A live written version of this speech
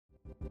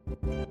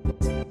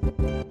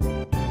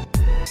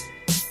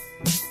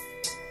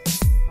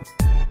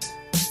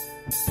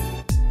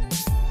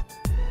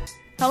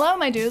Hello,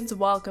 my dudes.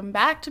 Welcome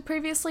back to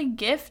Previously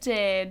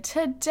Gifted.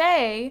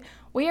 Today,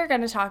 we are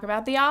going to talk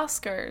about the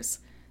Oscars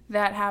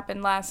that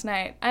happened last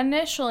night.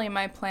 Initially,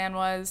 my plan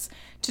was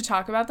to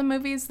talk about the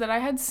movies that I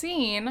had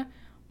seen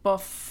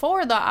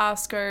before the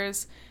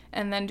Oscars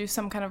and then do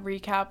some kind of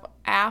recap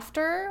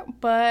after,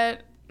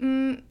 but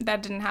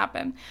that didn't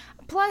happen.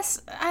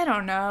 Plus, I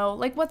don't know,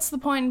 what's the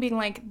point in being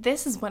like,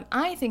 this is what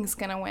I think's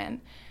going to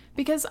win?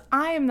 Because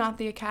I am not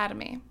the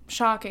Academy,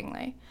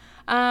 shockingly.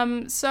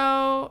 Where's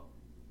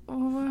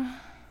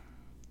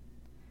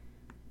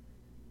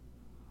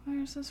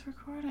this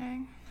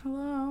recording?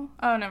 Hello?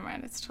 Oh, never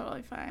mind. It's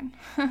totally fine.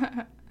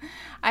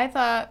 I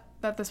thought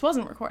that this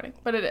wasn't recording,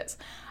 but it is.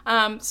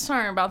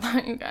 Sorry about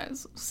that, you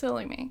guys.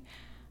 Silly me.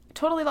 I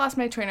totally lost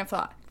my train of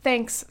thought.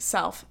 Thanks,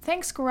 self.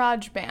 Thanks,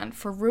 GarageBand,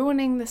 for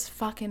ruining this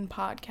fucking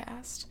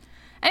podcast.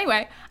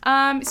 Anyway,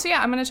 I'm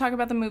going to talk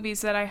about the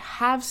movies that I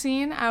have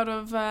seen out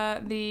of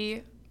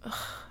the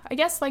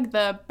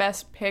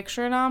Best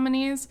Picture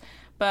nominees.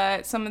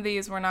 But some of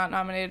these were not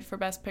nominated for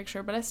Best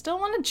Picture, but I still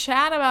want to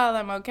chat about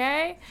them,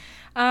 okay?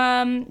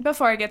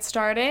 Before I get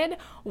started,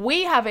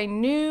 we have a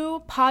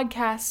new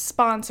podcast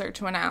sponsor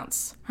to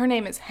announce. Her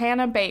name is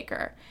Hannah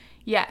Baker.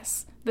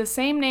 Yes, the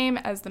same name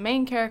as the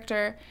main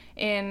character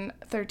in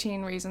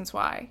 13 Reasons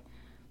Why.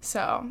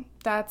 So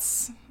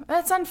that's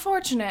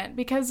unfortunate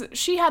because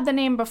she had the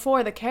name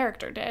before the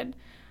character did.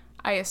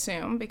 I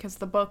assume, because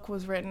the book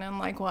was written in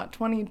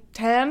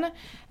 2010,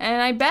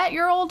 and I bet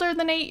you're older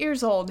than 8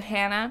 years old,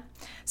 Hannah.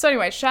 So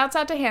anyway, shouts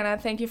out to Hannah.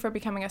 Thank you for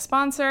becoming a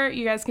sponsor.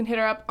 You guys can hit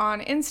her up on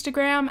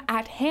Instagram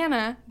at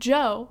Hannah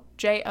Jo,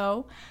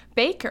 J-O,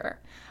 Baker.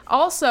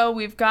 Also,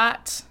 we've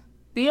got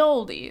the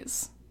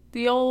oldies,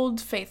 the old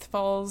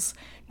faithfuls,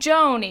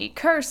 Joni,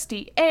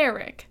 Kirsty,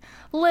 Eric,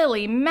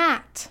 Lily,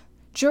 Matt,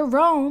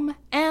 Jerome,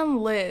 and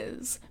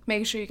Liz.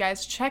 Make sure you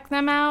guys check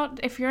them out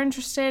if you're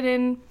interested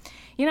in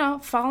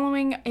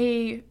following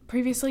a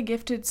Previously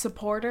Gifted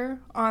supporter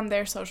on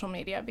their social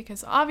media,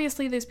 because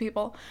obviously these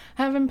people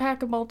have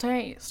impeccable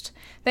taste.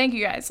 Thank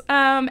you guys.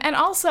 And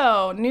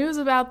also, news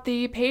about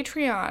the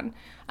Patreon.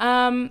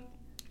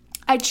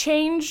 I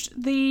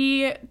changed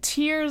the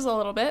tiers a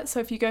little bit,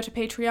 so if you go to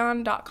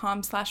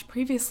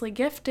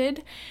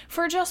patreon.com/previouslygifted,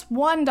 for just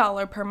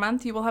 $1 per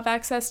month, you will have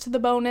access to the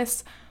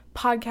bonus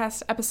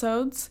podcast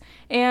episodes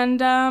and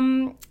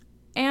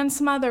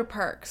some other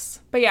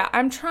perks. But yeah,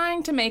 I'm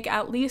trying to make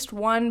at least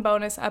one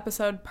bonus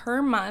episode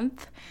per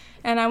month,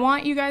 and I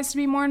want you guys to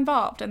be more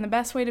involved, and the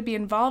best way to be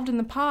involved in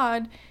the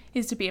pod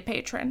is to be a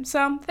patron.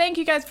 So thank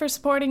you guys for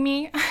supporting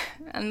me,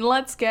 and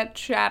let's get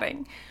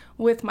chatting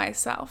with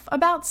myself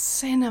about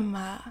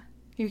cinema,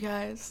 you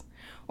guys.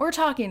 We're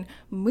talking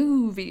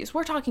movies.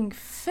 We're talking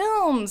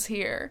films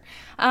here.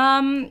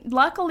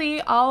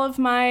 Luckily, all of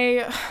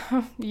my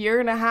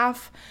year and a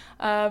half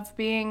of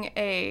being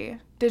a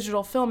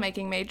digital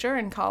filmmaking major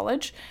in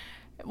college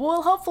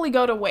will hopefully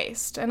go to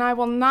waste, and I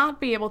will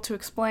not be able to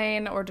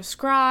explain or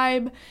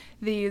describe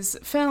these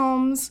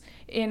films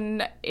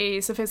in a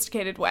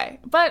sophisticated way.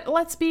 But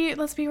let's be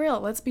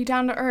real. Let's be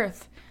down to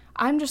earth.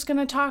 I'm just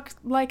gonna talk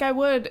like I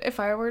would if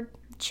I were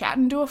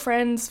chatting to a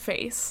friend's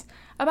face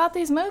about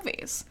these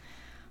movies.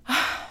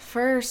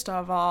 First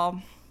of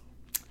all,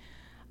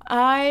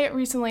 I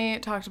recently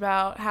talked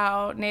about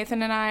how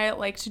Nathan and I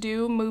like to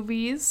do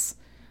movies,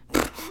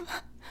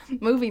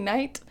 movie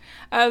night,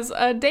 as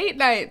a date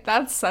night.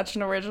 That's such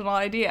an original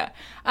idea.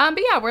 But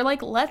yeah, we're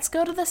like, let's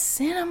go to the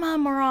cinema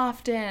more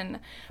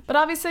often. But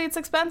obviously it's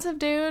expensive,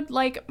 dude.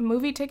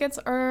 Movie tickets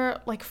are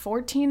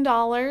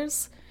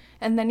 $14,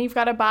 and then you've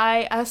got to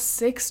buy a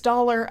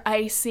 $6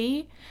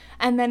 icy,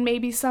 and then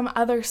maybe some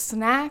other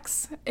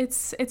snacks.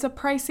 It's a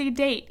pricey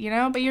date,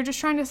 but you're just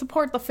trying to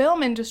support the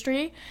film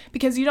industry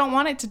because you don't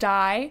want it to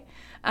die.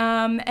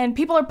 And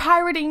people are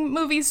pirating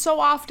movies so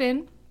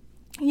often,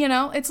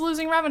 it's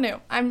losing revenue.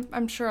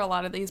 I'm sure a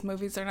lot of these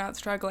movies are not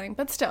struggling,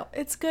 but still,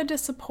 it's good to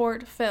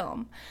support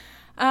film.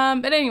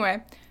 But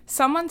anyway,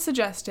 someone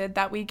suggested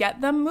that we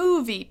get the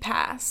Movie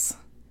Pass,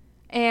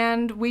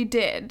 and we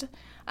did.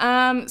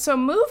 So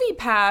Movie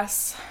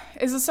Pass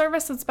is a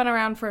service that's been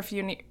around for a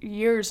few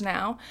years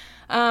now.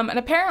 And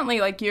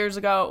apparently, years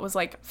ago, it was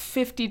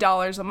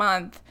 $50 a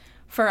month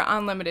for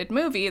unlimited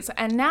movies,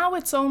 and now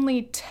it's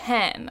only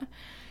 $10.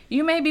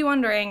 You may be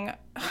wondering,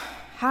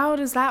 how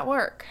does that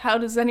work? How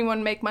does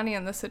anyone make money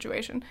in this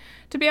situation?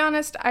 To be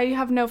honest, I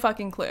have no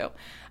fucking clue.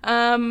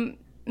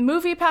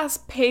 Movie Pass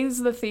pays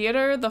the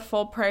theater the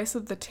full price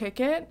of the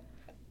ticket,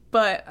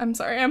 but I'm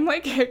sorry, I'm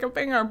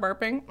hiccuping or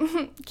burping.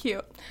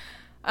 Cute.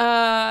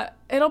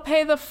 It'll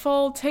pay the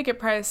full ticket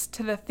price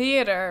to the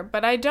theater,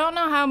 but I don't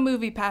know how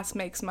MoviePass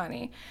makes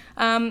money.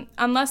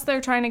 Unless they're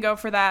trying to go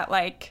for that,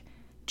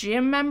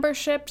 gym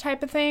membership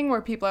type of thing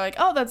where people are like,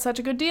 oh, that's such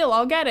a good deal,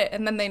 I'll get it,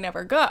 and then they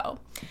never go.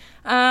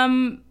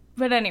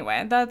 But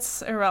anyway,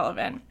 that's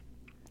irrelevant.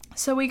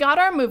 So we got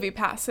our movie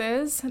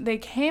passes. They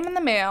came in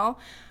the mail.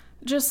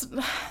 Just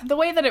the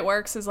way that it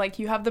works is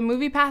you have the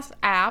MoviePass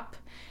app,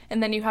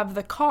 and then you have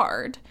the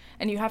card,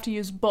 and you have to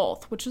use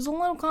both, which is a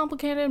little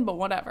complicated, but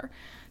whatever.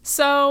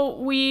 So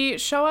we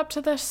show up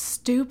to the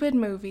stupid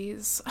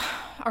movies,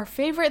 our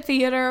favorite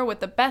theater with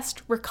the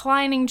best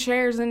reclining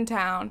chairs in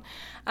town,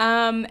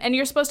 and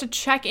you're supposed to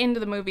check into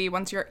the movie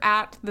once you're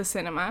at the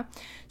cinema.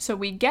 So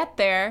we get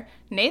there,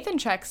 Nathan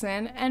checks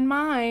in, and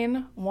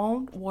mine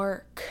won't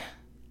work.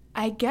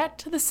 I get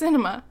to the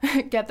cinema,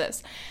 get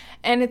this,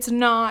 and it's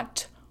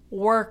not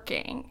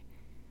working.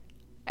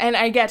 And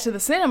I get to the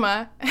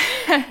cinema,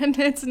 and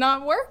it's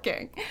not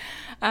working.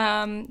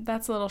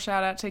 That's a little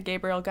shout out to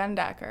Gabriel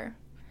Gundacker,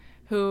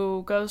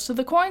 who goes to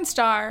the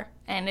Coinstar,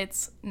 and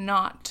it's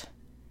not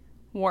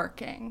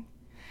working.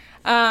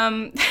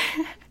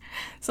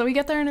 So we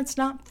get there, and it's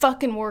not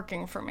fucking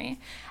working for me.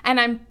 And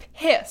I'm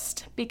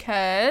pissed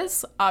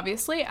because,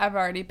 obviously, I've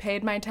already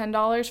paid my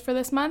 $10 for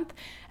this month,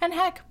 and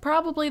heck,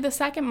 probably the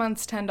second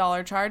month's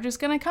 $10 charge is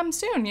gonna come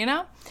soon, you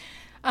know?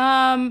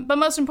 But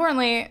most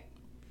importantly,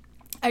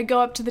 I go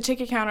up to the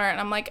ticket counter, and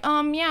I'm like,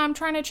 yeah, I'm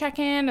trying to check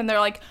in, and they're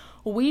like,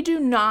 we do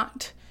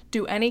not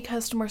do any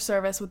customer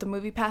service with the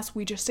MoviePass,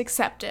 we just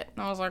accept it.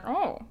 And I was like,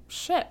 oh,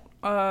 shit.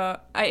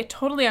 I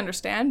totally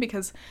understand,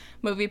 because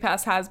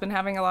MoviePass has been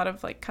having a lot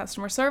of, like,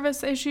 customer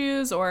service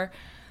issues, or,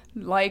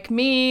 like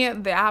me,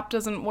 the app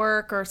doesn't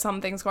work, or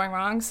something's going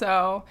wrong,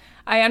 so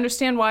I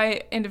understand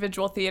why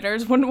individual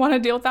theaters wouldn't want to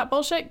deal with that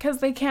bullshit, because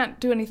they can't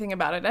do anything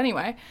about it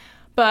anyway.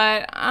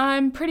 But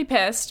I'm pretty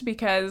pissed,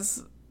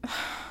 because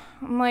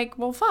I'm like,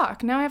 well,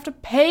 fuck, now I have to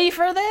pay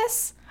for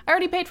this? I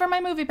already paid for my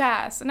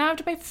MoviePass, and now I have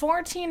to pay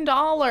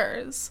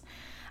 $14.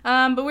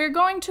 But we're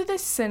going to the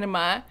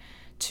cinema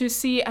to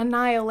see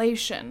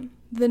Annihilation,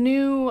 the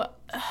new,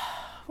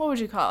 what would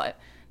you call it?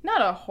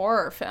 Not a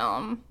horror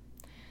film.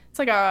 It's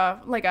like a,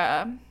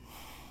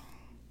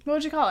 what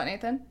would you call it,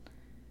 Nathan?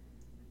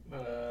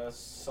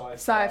 Sci-fi.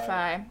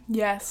 Sci-fi.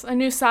 Yes, a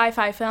new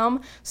sci-fi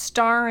film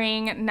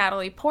starring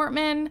Natalie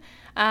Portman.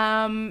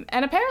 And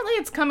apparently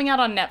it's coming out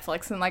on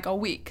Netflix in like a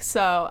week.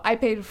 So I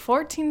paid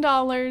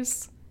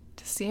 $14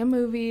 to see a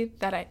movie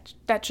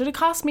that should have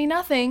cost me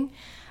nothing.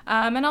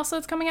 And also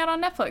it's coming out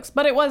on Netflix,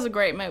 but it was a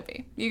great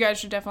movie. You guys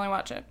should definitely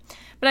watch it.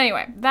 But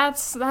anyway,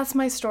 that's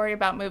my story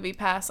about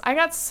MoviePass. I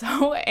got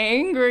so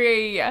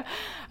angry.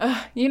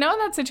 You know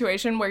that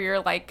situation where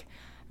you're like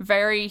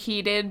very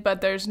heated,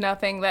 but there's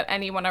nothing that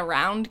anyone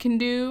around can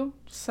do?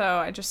 So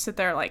I just sit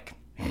there like,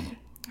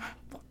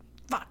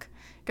 fuck,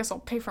 guess I'll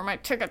pay for my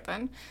ticket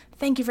then.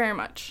 Thank you very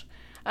much.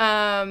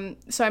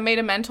 So I made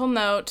a mental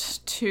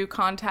note to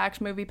contact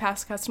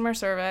MoviePass customer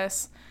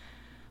service.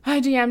 I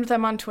DM'd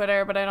them on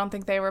Twitter, but I don't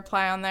think they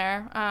reply on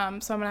there.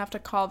 So I'm gonna have to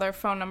call their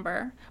phone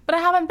number. But I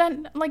haven't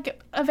been, like,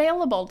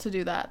 available to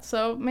do that,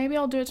 so maybe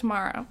I'll do it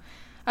tomorrow.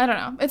 I don't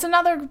know. It's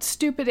another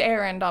stupid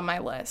errand on my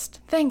list.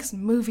 Thanks,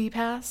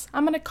 MoviePass.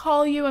 I'm gonna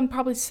call you and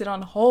probably sit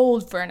on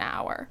hold for an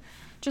hour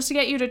just to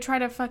get you to try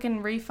to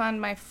fucking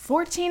refund my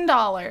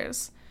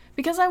 $14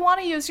 because I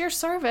want to use your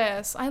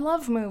service. I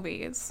love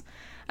movies.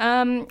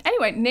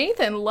 Anyway,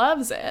 Nathan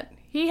loves it.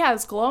 He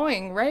has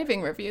glowing,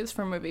 raving reviews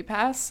for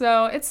MoviePass,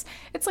 so it's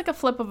like a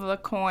flip of a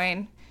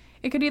coin.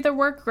 It could either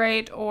work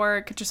great, or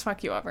it could just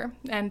fuck you over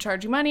and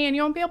charge you money, and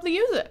you won't be able to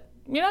use it.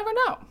 You never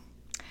know.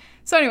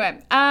 So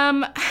anyway,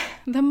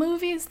 the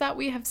movies that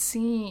we have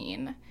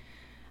seen.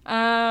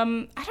 I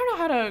don't know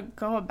how to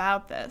go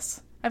about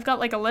this. I've got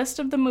like a list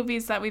of the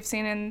movies that we've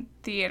seen in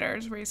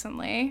theaters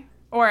recently,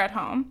 or at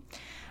home.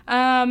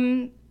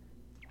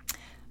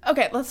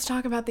 Okay, let's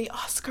talk about the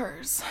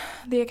Oscars,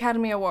 the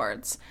Academy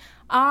Awards.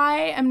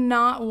 I am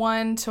not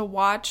one to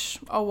watch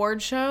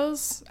award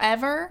shows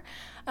ever.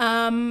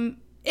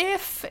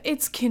 If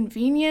it's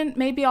convenient,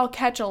 maybe I'll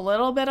catch a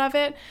little bit of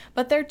it,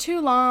 but they're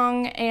too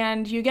long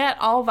and you get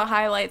all the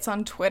highlights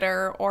on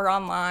Twitter or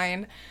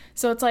online.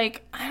 So it's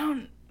like, I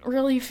don't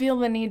really feel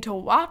the need to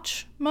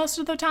watch most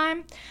of the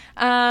time.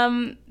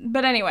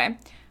 But anyway,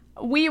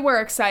 we were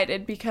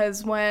excited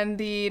because when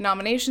the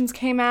nominations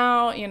came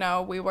out,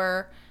 we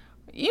were...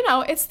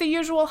 it's the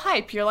usual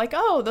hype. You're like,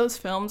 oh, those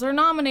films are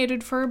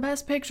nominated for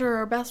Best Picture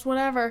or Best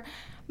whatever.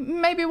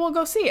 Maybe we'll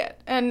go see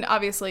it. And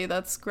obviously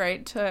that's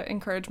great to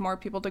encourage more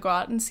people to go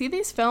out and see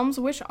these films,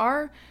 which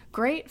are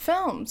great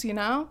films,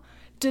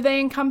 Do they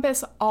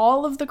encompass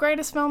all of the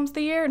greatest films of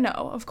the year? No,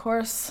 of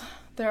course.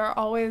 There are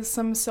always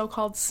some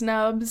so-called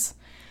snubs.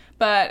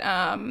 But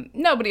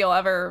nobody will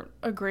ever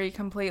agree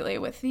completely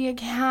with the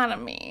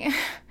Academy.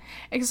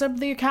 Except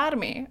the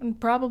Academy, and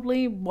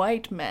probably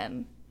white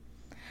men.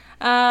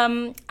 I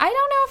don't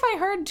know if I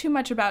heard too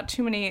much about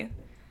too many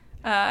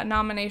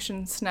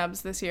nomination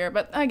snubs this year,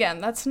 but again,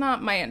 that's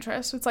not my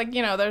interest. It's like,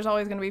 there's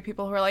always going to be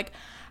people who are like,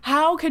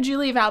 how could you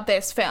leave out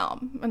this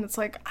film? And it's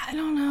like, I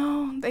don't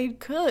know, they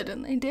could,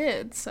 and they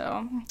did,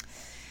 so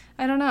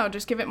I don't know,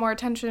 just give it more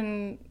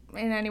attention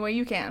in any way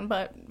you can,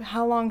 but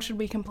how long should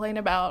we complain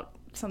about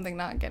something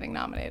not getting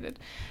nominated?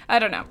 I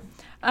don't know.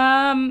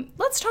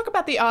 Let's talk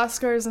about the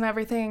Oscars and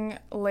everything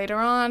later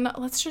on.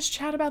 Let's just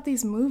chat about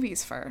these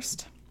movies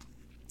first.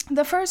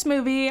 The first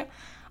movie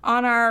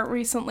on our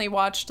recently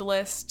watched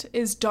list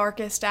is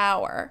Darkest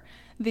Hour,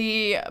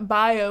 the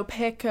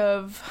biopic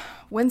of,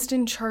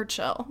 Winston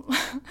Churchill.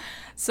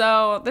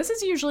 So this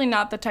is usually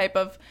not the type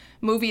of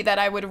movie that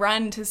I would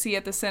run to see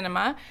at the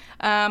cinema.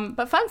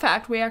 But fun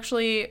fact,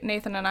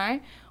 Nathan and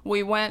I,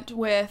 we went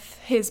with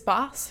his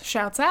boss,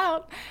 shouts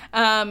out,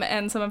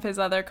 and some of his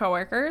other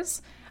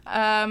coworkers.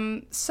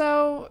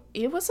 So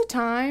it was a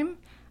time.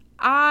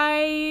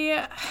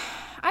 I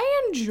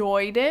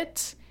enjoyed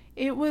it.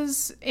 It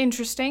was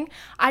interesting.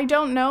 I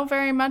don't know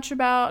very much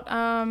about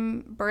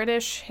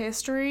British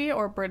history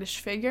or British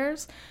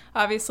figures.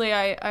 Obviously,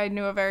 I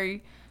knew a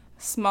very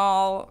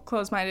small,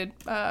 close-minded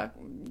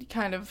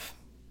kind of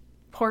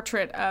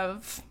portrait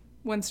of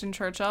Winston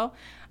Churchill.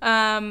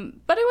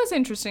 But it was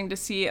interesting to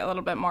see a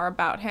little bit more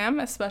about him,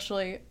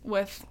 especially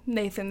with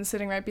Nathan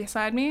sitting right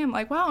beside me. I'm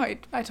like, wow,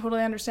 I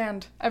totally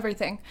understand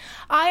everything.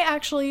 I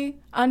actually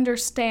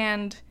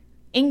understand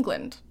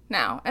England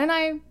now, and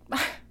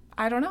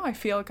I don't know, I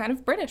feel kind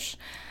of British.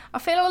 I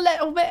feel a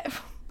little bit...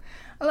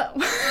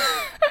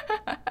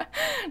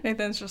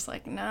 Nathan's just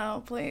like,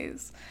 no,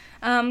 please.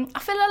 I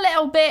feel a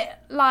little bit,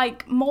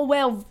 like, more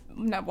well...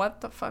 No,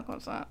 what the fuck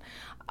was that?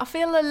 I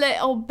feel a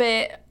little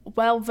bit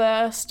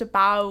well-versed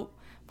about...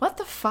 What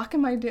the fuck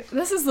am I doing?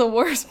 This is the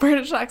worst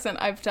British accent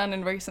I've done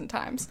in recent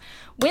times.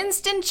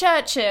 Winston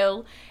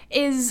Churchill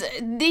is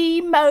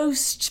the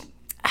most...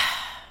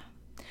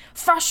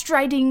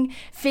 frustrating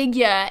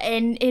figure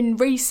in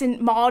recent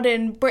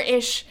modern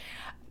British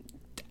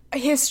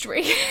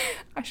history.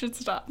 I should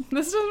stop.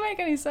 This doesn't make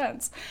any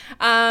sense.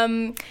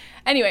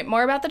 Anyway,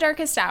 more about The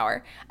Darkest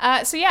Hour.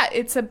 So yeah,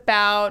 it's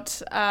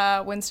about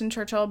Winston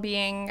Churchill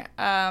being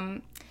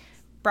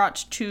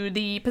brought to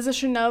the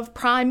position of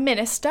Prime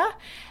Minister.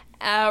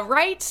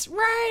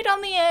 Right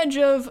on the edge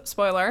of,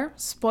 spoiler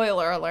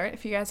alert,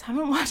 if you guys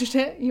haven't watched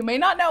it, you may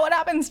not know what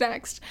happens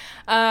next,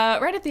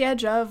 right at the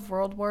edge of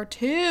World War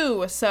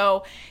II.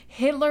 So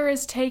Hitler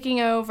is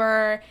taking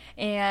over,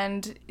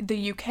 and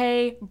the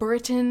UK,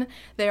 Britain,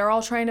 they are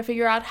all trying to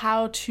figure out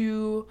how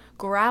to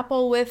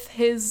grapple with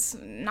his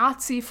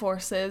Nazi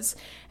forces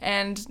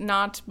and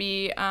not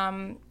be,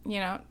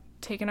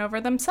 taken over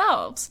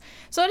themselves.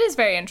 So it is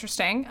very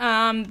interesting.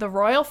 The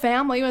royal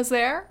family was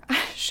there.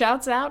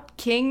 Shouts out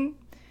King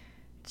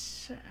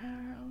Charles.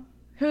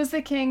 Who was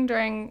the king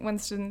during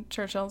Winston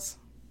Churchill's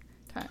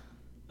time?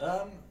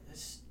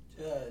 It's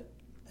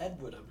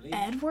Edward, I believe.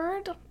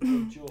 Edward?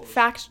 George.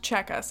 Fact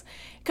check us.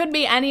 Could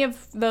be any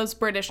of those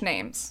British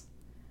names.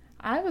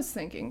 I was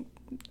thinking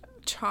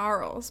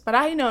Charles, but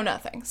I know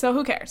nothing, so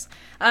who cares?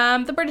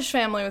 The British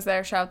family was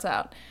there. Shouts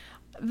out.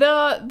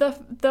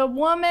 The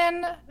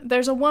woman,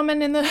 there's a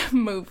woman in the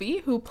movie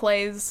who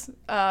plays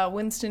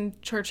Winston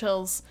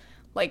Churchill's,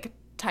 like,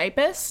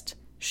 typist.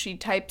 She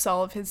types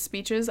all of his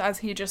speeches as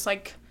he just,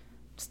 like,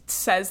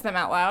 says them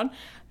out loud.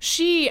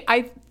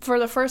 For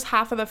the first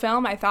half of the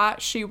film, I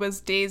thought she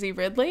was Daisy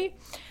Ridley,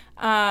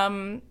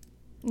 known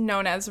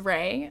as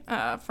Rey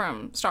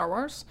from Star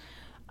Wars.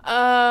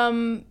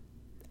 And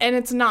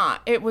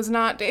it was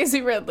not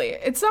Daisy Ridley.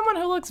 It's someone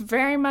who looks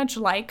very much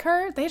like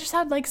her. They just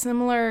had, like,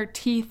 similar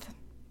teeth,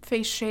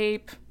 face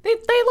shape. They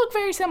look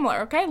very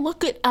similar, okay?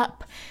 Look it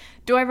up.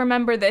 Do I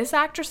remember this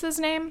actress's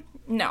name?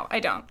 No, I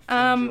don't.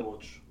 King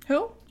George.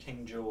 Who?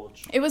 King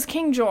George. It was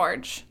King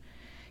George.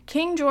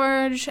 King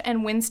George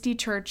and Winsty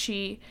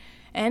Churchy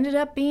ended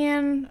up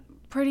being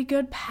pretty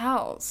good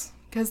pals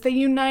because they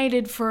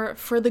united for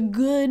the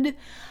good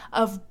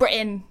of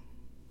Britain.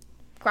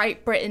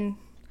 Great Britain.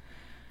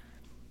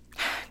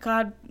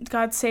 God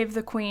save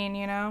the Queen,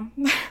 you know?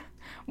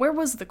 Where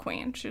was the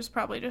Queen? She was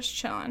probably just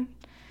chilling.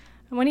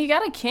 When you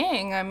got a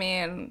king, I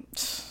mean,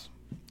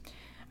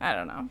 I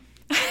don't know.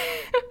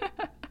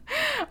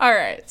 All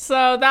right,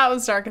 so that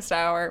was Darkest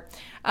Hour.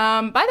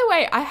 By the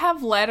way, I have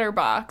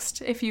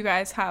Letterboxd, if you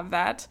guys have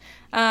that.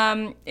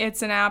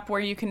 It's an app where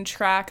you can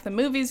track the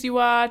movies you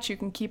watch, you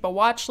can keep a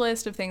watch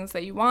list of things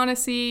that you want to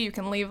see, you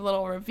can leave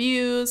little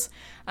reviews,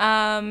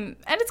 and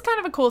it's kind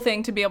of a cool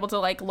thing to be able to,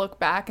 like, look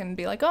back and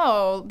be like,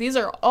 oh, these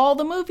are all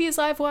the movies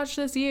I've watched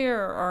this year,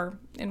 or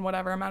in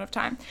whatever amount of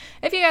time.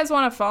 If you guys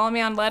want to follow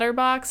me on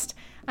Letterboxd,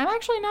 I'm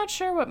actually not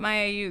sure what my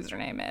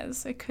username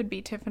is. It could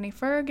be Tiffany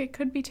Ferg, it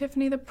could be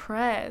Tiffany the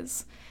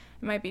Prez.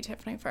 It might be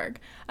Tiffany Ferg.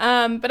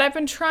 But I've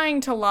been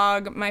trying to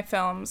log my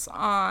films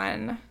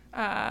on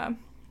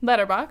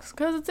Letterboxd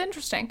because it's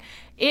interesting.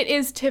 It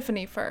is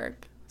Tiffany Ferg.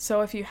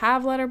 So if you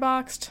have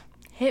Letterboxd,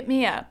 hit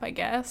me up, I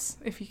guess,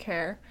 if you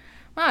care.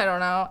 I don't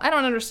know. I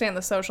don't understand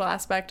the social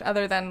aspect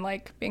other than,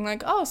 like, being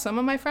like, oh, some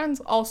of my friends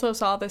also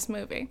saw this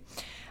movie.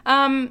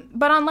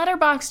 But on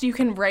Letterboxd, you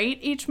can rate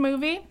each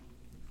movie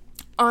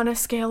on a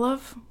scale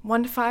of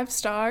 1 to 5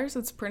 stars.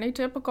 It's pretty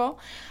typical.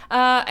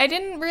 I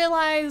didn't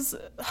realize...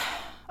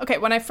 Okay,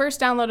 when I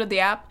first downloaded the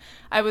app,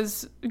 I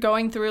was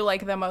going through,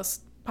 like, the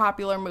most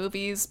popular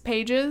movies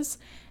pages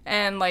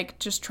and, like,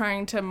 just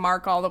trying to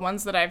mark all the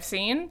ones that I've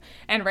seen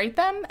and rate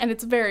them, and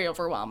it's very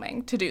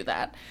overwhelming to do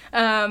that.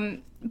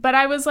 But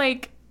I was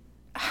like,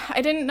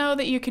 I didn't know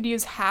that you could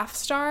use half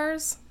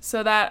stars,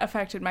 so that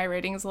affected my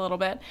ratings a little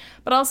bit.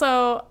 But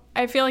also,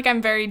 I feel like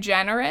I'm very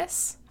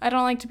generous. I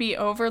don't like to be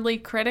overly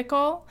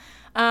critical.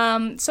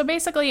 So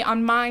basically,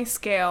 on my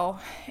scale,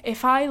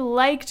 if I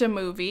liked a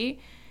movie,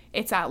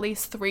 it's at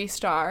least 3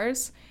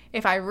 stars.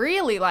 If I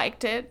really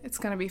liked it, it's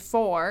going to be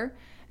 4.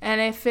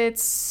 And if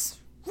it's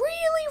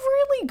really,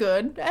 really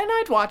good and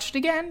I'd watch it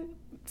again,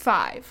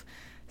 5.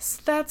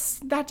 So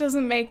that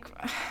doesn't make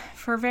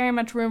for very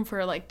much room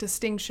for, like,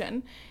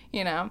 distinction,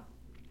 you know?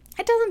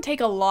 It doesn't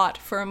take a lot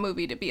for a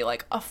movie to be,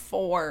 like, a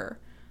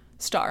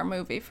 4-star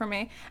movie for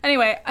me.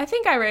 Anyway, I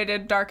think I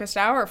rated Darkest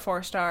Hour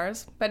 4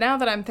 stars, but now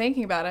that I'm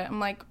thinking about it,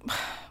 I'm like,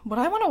 would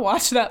I want to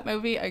watch that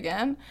movie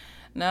again?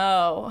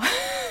 No.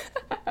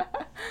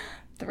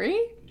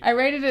 3? I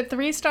rated it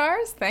 3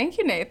 stars? Thank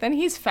you, Nathan.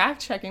 He's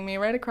fact-checking me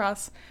right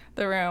across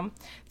the room.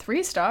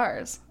 3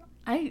 stars.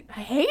 I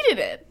hated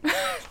it.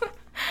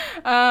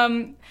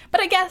 But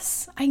I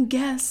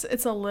guess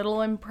it's a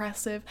little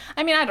impressive.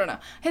 I mean, I don't know.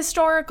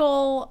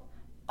 Historical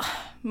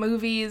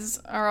movies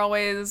are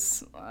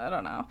always, I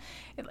don't know.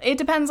 It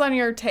depends on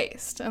your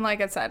taste. And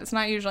like I said, it's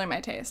not usually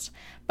my taste.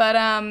 But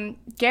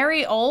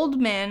Gary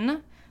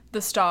Oldman,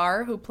 the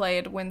star who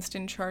played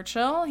Winston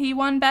Churchill, he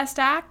won Best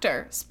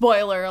Actor.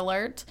 Spoiler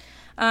alert.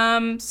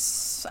 I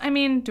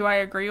mean, do I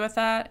agree with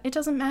that? It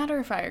doesn't matter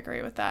if I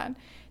agree with that.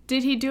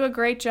 Did he do a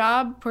great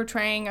job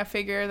portraying a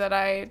figure that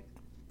I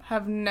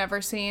have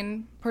never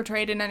seen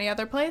portrayed in any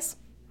other place?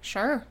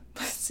 Sure.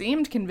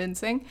 Seemed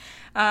convincing.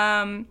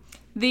 The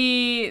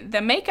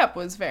makeup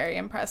was very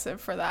impressive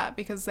for that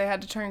because they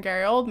had to turn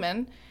Gary Old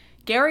Man,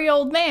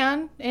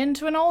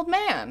 into an old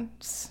man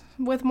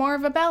with more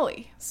of a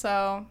belly.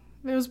 So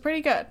it was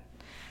pretty good.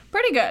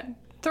 Pretty good.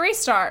 3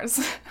 stars.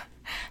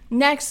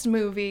 Next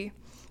movie,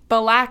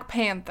 Black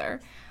Panther.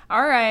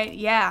 All right,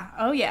 yeah.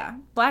 Oh, yeah.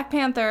 Black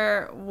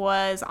Panther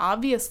was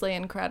obviously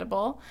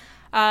incredible.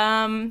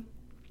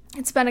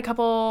 It's been a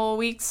couple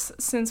weeks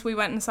since we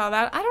went and saw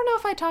that. I don't know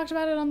if I talked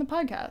about it on the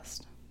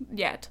podcast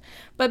yet.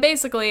 But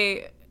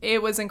basically,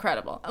 it was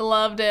incredible. I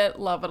loved it.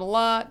 Love it a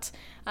lot.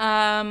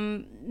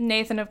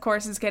 Nathan, of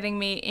course, is getting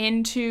me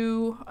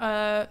into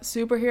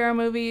superhero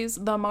movies,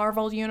 the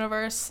Marvel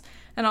Universe,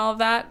 and all of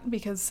that,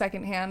 because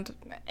secondhand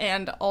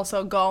and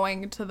also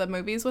going to the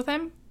movies with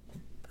him,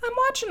 I'm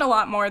watching a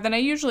lot more than I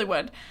usually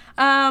would.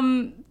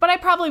 But I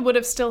probably would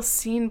have still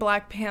seen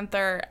Black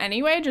Panther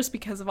anyway, just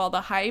because of all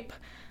the hype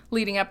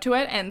leading up to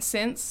it and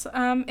since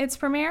its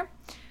premiere.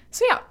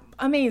 So yeah,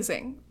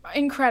 amazing.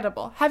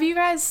 Incredible. Have you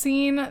guys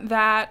seen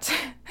that?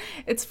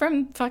 It's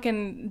from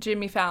fucking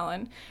Jimmy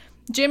Fallon.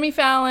 Jimmy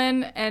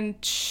Fallon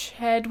and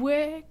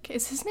Chadwick.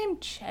 Is his name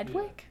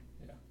Chadwick?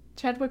 Yeah.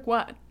 Chadwick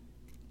what?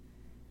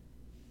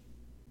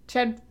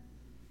 Why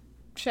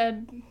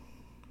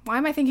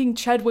am I thinking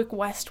Chadwick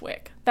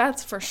Westwick?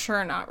 That's for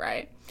sure not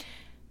right.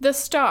 The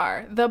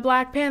star, the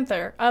Black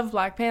Panther of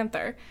Black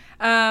Panther,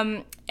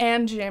 and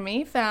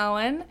Jimmy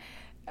Fallon,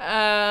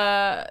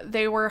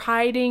 they were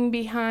hiding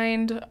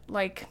behind,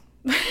 like,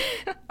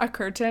 a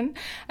curtain,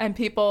 and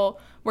people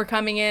were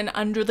coming in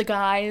under the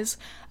guise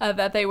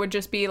that they would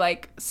just be,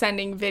 like,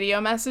 sending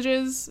video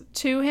messages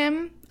to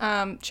him,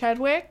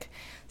 Chadwick.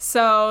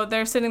 So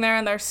they're sitting there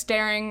and they're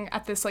staring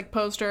at this, like,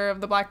 poster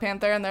of the Black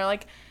Panther, and they're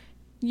like,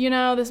 you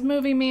know, this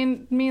movie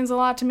means a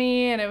lot to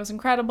me, and it was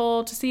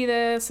incredible to see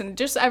this, and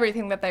just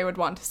everything that they would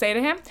want to say to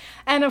him.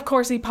 And of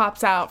course he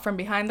pops out from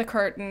behind the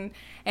curtain,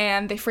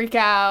 and they freak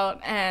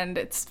out, and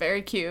it's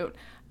very cute.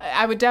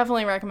 I would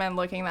definitely recommend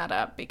looking that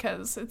up,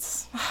 because it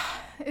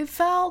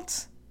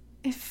felt,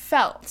 and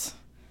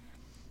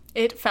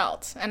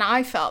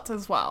I felt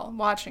as well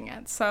watching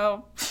it,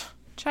 so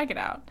check it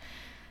out.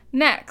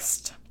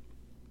 Next,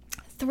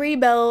 3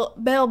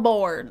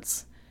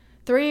 billboards.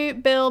 3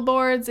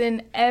 billboards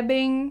in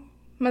Ebbing,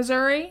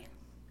 Missouri.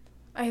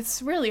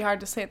 It's really hard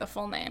to say the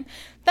full name.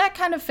 That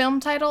kind of film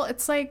title,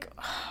 it's like,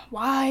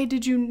 why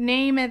did you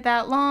name it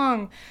that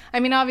long? I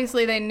mean,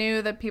 obviously they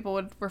knew that people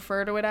would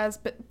refer to it as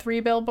 3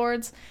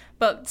 billboards,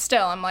 but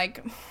still, I'm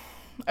like,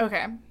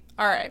 okay,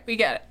 all right, we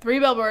get it. 3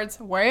 billboards,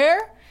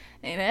 where?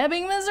 In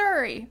Ebbing,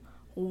 Missouri.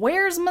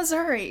 Where's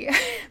Missouri?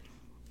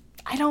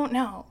 I don't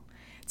know.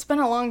 It's been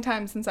a long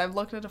time since I've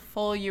looked at a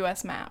full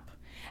U.S. map.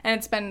 And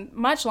it's been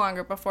much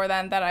longer before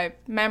then that I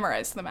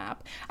memorized the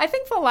map. I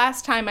think the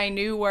last time I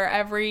knew where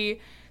every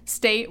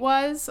state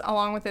was,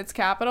 along with its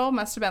capital,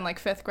 must have been like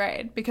 5th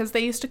grade, because they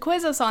used to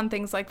quiz us on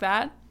things like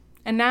that.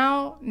 And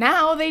now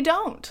they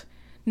don't.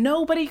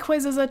 Nobody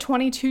quizzes a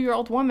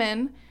 22-year-old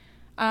woman,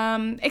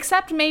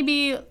 except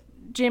maybe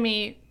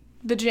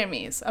the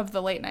Jimmys of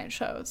the late night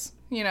shows.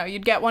 You know,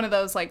 you'd get one of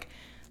those like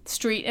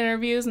street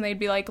interviews and they'd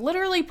be like,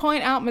 literally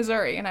point out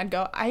Missouri. And I'd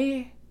go,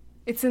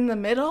 it's in the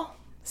middle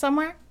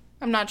somewhere?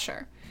 I'm not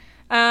sure.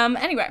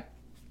 Anyway,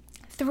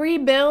 3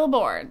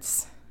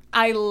 billboards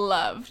I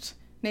loved.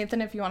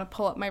 Nathan, if you want to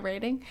pull up my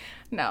rating.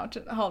 No,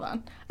 hold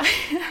on.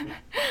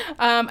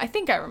 I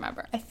think I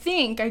remember. I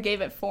think I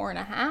gave it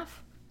 4.5.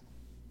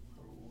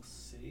 We'll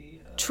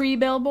see. 3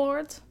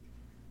 billboards.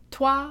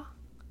 3.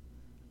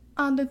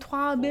 On the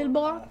 3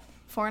 billboards.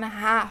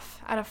 4.5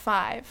 out of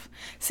 5.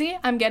 See,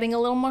 I'm getting a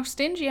little more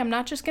stingy. I'm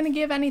not just going to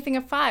give anything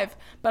a 5.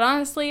 But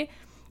honestly,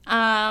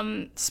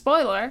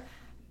 spoiler,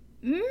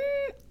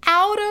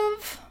 out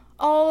of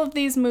all of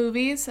these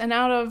movies and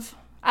out of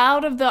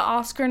the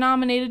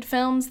Oscar-nominated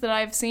films that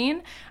I've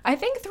seen, I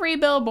think Three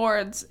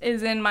Billboards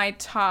is in my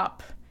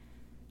top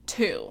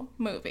 2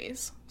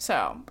 movies.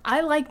 So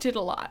I liked it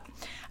a lot.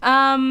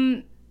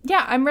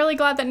 Yeah, I'm really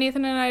glad that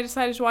Nathan and I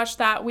decided to watch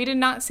that. We did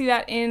not see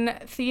that in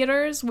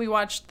theaters. We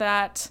watched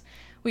that.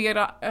 We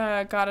got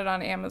it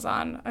on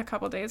Amazon a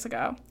couple days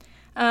ago.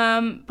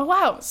 But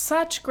wow,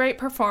 such great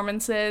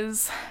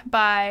performances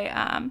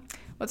by,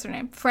 what's her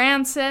name?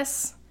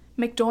 Frances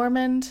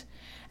McDormand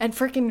and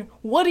freaking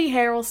Woody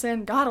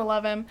Harrelson. Gotta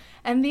love him.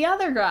 And the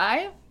other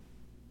guy,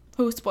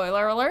 who,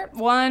 spoiler alert,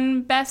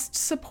 won Best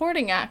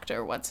Supporting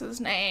Actor. What's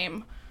his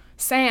name?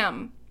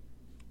 Sam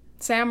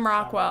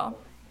Rockwell.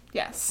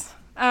 Yes.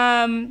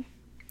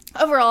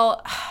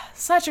 Overall,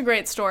 such a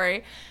great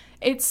story.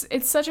 It's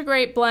such a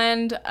great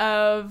blend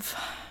of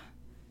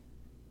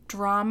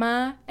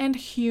drama and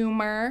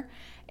humor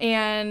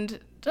and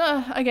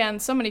again,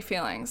 so many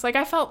feelings. Like,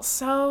 I felt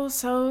so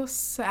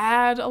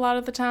sad a lot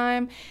of the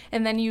time,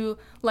 and then you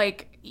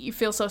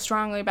feel so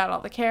strongly about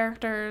all the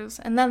characters,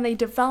 and then they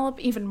develop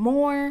even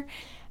more.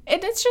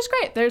 It's just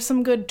great. There's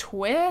some good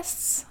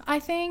twists, I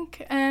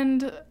think,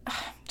 and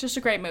just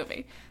a great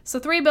movie. So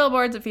Three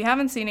Billboards, if you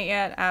haven't seen it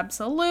yet,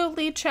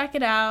 absolutely check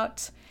it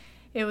out.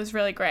 It was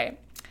really great.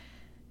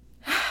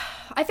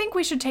 I think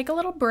we should take a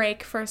little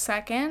break for a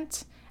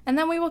second, and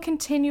then we will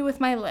continue with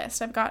my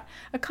list. I've got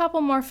a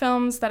couple more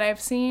films that I've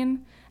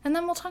seen, and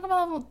then we'll talk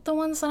about the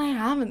ones that I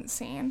haven't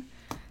seen.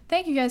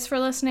 Thank you guys for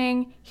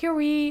listening. Here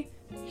we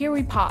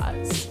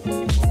pause.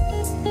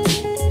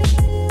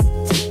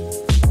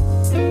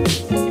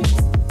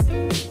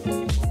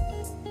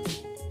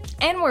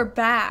 And we're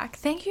back.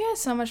 Thank you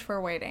guys so much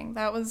for waiting.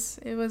 It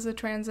was a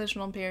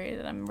transitional period,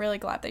 and I'm really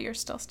glad that you're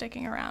still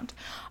sticking around.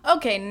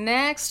 Okay,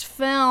 next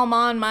film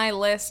on my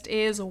list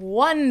is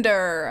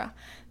Wonder,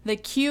 the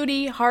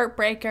cutie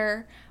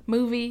heartbreaker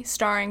movie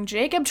starring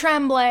Jacob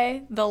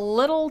Tremblay, the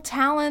little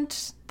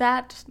talent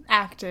that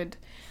acted,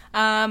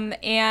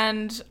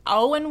 and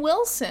Owen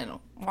Wilson.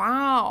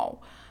 Wow.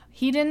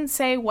 He didn't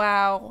say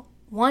wow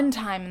one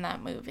time in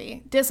that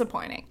movie.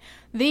 Disappointing.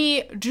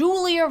 The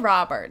Julia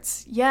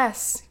Roberts.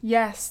 Yes,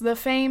 the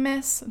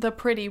famous, the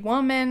pretty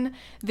woman,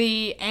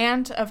 the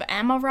aunt of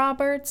Emma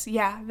Roberts.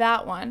 Yeah,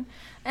 that one.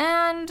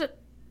 And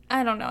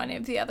I don't know any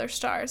of the other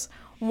stars.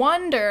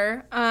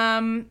 Wonder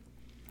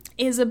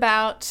is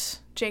about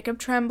Jacob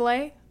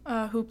Tremblay,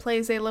 who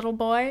plays a little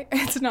boy.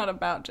 It's not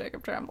about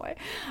Jacob Tremblay.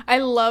 I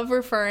love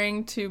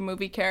referring to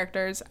movie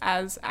characters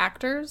as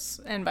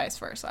actors and vice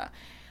versa.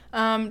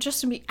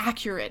 Just to be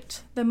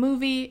accurate, the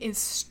movie is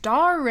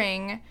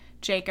starring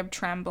Jacob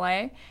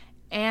Tremblay,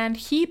 and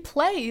he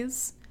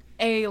plays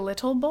a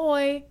little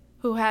boy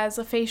who has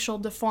a facial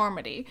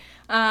deformity.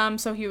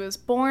 So he was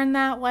born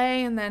that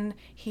way, and then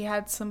he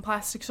had some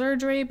plastic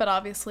surgery, but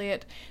obviously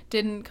it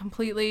didn't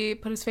completely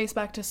put his face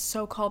back to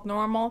so-called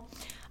normal.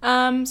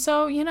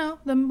 So,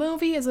 the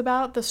movie is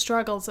about the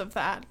struggles of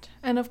that.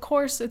 And of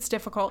course, it's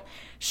difficult.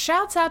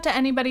 Shouts out to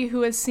anybody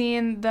who has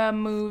seen the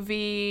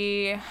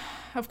movie.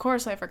 Of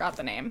course, I forgot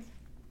the name.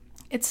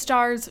 It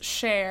stars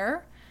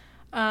Cher,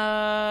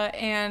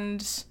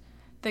 and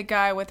the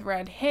guy with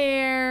red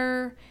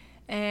hair,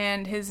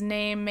 and his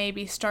name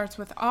maybe starts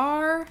with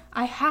R.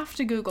 I have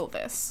to Google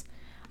this.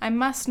 I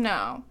must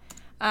know.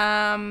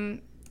 I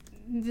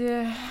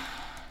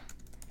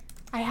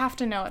have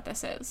to know what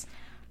this is.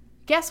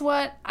 Guess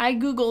what? I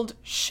Googled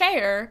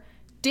Cher,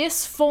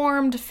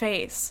 disformed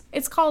face.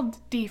 It's called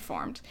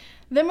Deformed.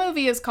 The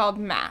movie is called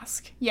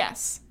Mask.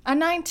 Yes. A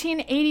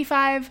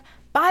 1985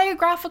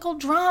 biographical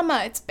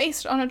drama. It's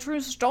based on a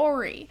true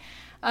story.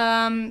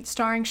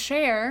 Starring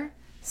Cher,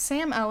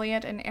 Sam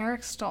Elliott, and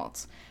Eric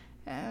Stoltz.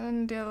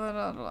 And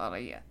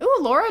ooh,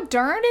 Laura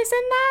Dern is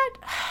in that?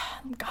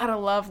 Gotta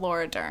love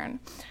Laura Dern.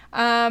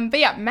 But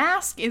yeah,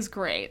 Mask is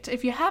great.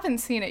 If you haven't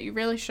seen it, you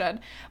really should.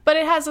 But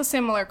it has a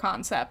similar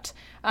concept.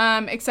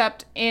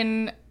 Except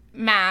in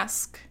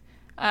Mask,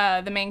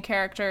 the main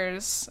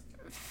character's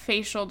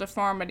facial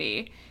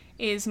deformity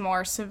is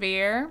more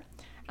severe.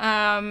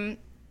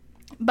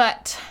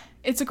 But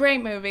it's a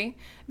great movie.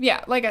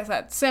 Yeah, like I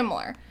said,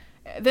 similar.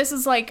 This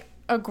is like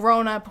a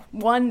grown-up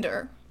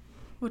Wonder,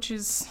 which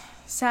is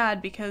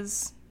sad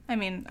because, I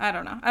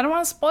don't know. I don't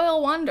want to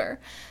spoil Wonder.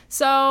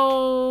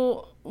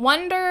 So,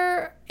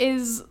 Wonder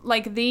is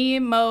like the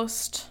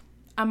most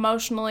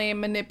emotionally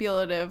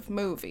manipulative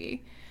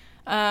movie.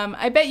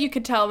 I bet you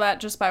could tell that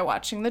just by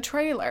watching the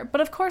trailer. But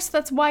of course,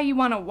 that's why you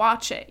want to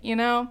watch it, You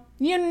know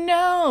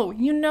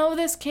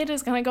this kid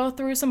is going to go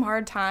through some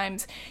hard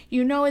times.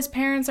 You know his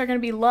parents are going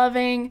to be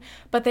loving,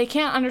 but they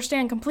can't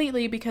understand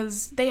completely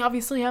because they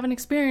obviously haven't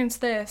experienced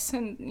this.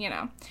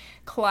 And,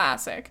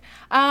 classic.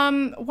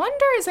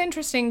 Wonder is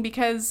interesting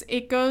because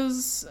it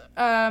goes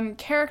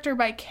character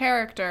by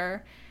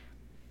character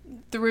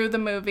through the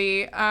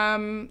movie.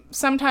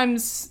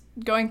 Sometimes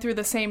going through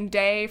the same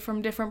day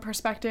from different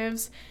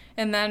perspectives.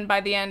 And then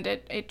by the end,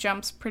 it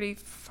jumps pretty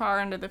far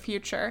into the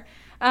future.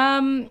 But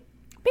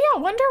yeah,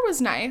 Wonder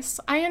was nice.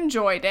 I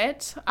enjoyed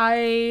it.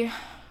 I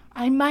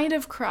might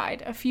have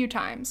cried a few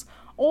times.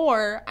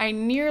 or I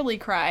nearly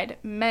cried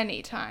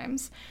many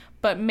times,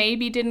 but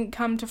maybe didn't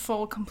come to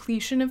full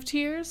completion of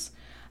tears.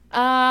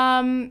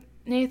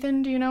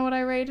 Nathan, do you know what I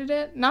rated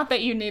it? Not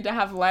that you need to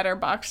have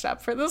Letterboxd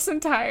up for this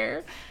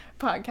entire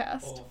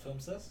podcast. Or film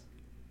says?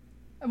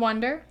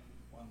 Wonder?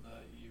 Wonder,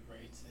 you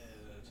rated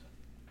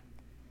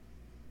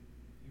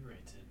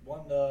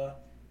Wonder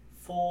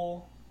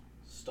 4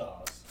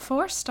 stars.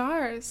 4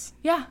 stars.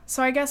 Yeah,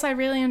 so I guess I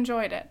really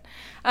enjoyed it.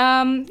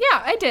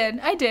 Yeah, I did.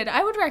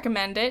 I would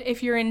recommend it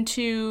if you're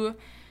into,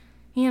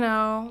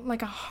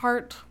 like a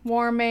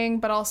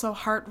heartwarming but also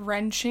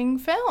heart-wrenching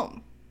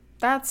film.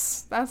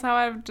 That's how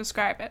I would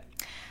describe it.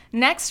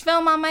 Next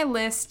film on my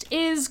list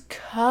is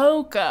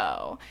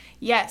Coco.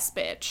 Yes,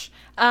 bitch.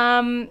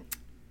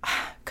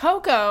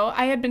 Coco,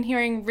 I had been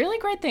hearing really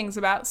great things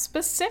about,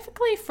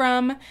 specifically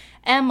from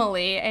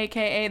Emily,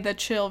 aka the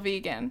chill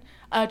vegan.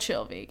 A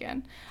chill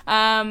vegan.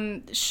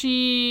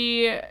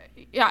 She's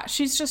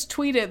just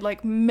tweeted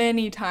like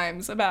many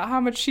times about how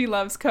much she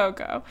loves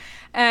Coco.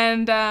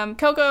 And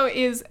Coco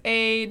is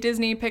a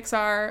Disney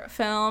Pixar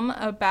film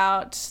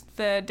about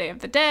the Day of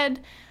the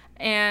Dead.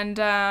 And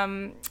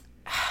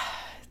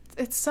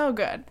it's so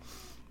good.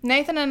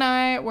 Nathan and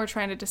I were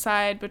trying to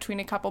decide between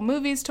a couple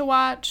movies to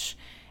watch,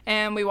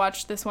 and we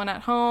watched this one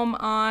at home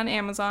on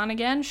Amazon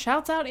again.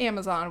 Shouts out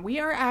Amazon. We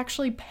are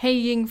actually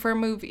paying for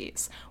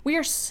movies. We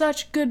are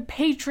such good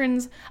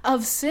patrons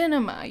of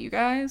cinema, you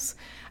guys.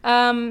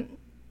 But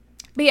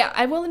yeah,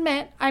 I will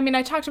admit,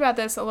 I talked about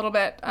this a little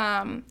bit.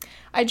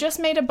 I just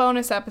made a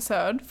bonus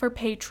episode for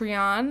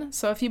Patreon,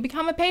 so if you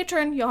become a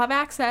patron, you'll have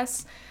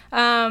access.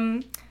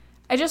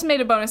 I just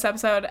made a bonus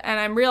episode, and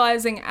I'm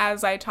realizing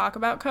as I talk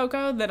about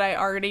Coco that I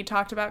already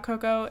talked about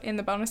Coco in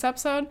the bonus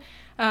episode,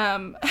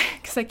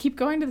 because I keep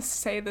going to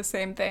say the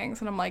same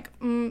things, and I'm like,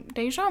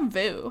 deja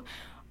vu,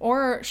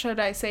 or should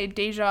I say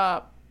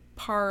deja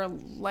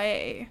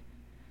parlay?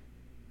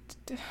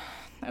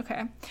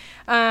 Okay.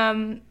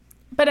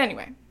 But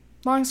anyway,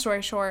 long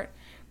story short,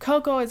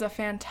 Coco is a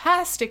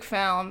fantastic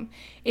film.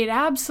 It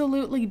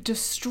absolutely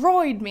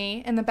destroyed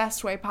me in the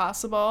best way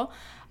possible.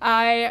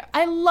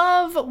 I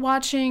love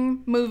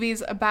watching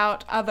movies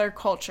about other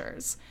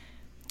cultures.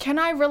 Can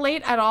I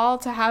relate at all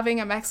to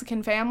having a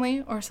Mexican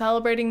family or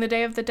celebrating the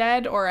Day of the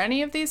Dead or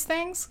any of these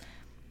things?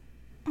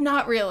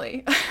 Not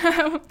really.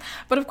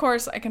 But of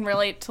course I can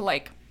relate to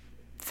like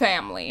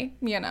family,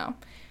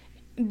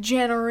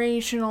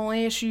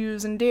 generational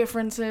issues and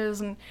differences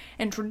and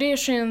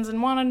traditions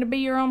and wanting to be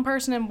your own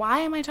person. And why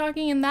am I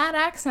talking in that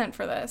accent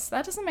for this?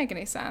 That doesn't make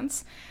any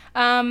sense.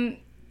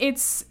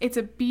 It's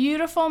a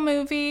beautiful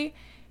movie.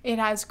 It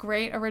has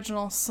great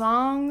original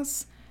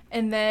songs,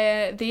 and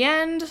the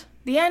end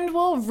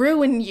will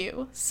ruin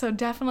you. So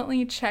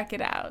definitely check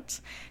it out.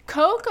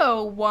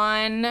 Coco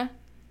won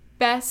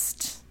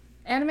Best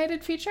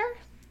Animated Feature.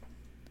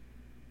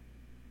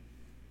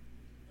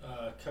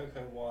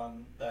 Coco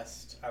won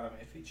Best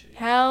Animated Feature.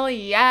 Hell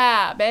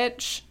yeah,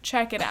 bitch.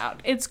 Check it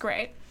out. It's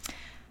great.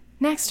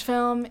 Next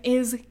film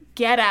is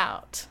Get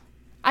Out.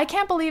 I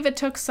can't believe it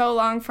took so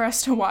long for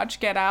us to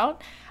watch Get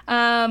Out.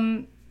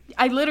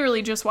 I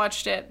literally just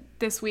watched it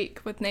this week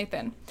with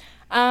Nathan.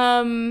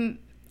 I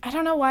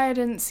don't know why I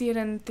didn't see it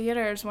in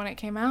theaters when it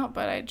came out,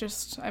 but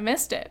I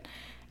missed it.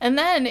 And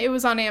then it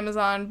was on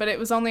Amazon, but it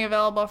was only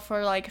available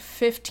for like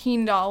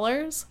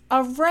 $15.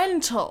 A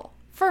rental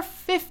for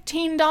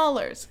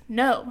 $15.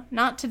 No,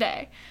 not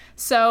today.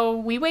 So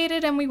we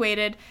waited,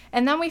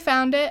 and then we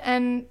found it,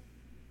 and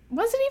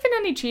was it even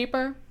any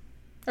cheaper?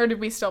 Or did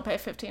we still pay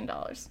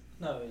 $15?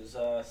 No, it was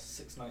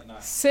 $6.99.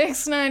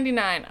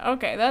 $6.99.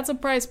 Okay, that's a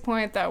price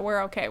point that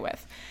we're okay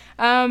with.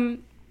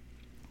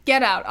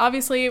 Get Out.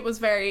 Obviously, it was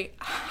very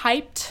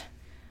hyped,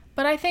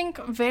 but I think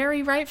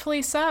very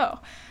rightfully so.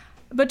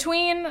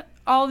 Between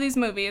all these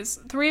movies,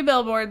 3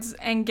 Billboards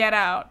and Get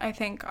Out, I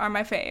think, are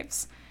my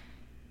faves.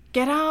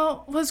 Get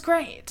Out was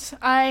great.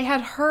 I had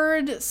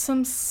heard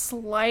some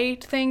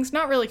slight things,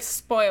 not really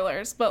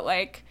spoilers, but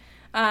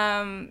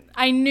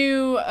I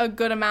knew a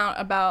good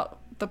amount about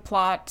the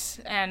plot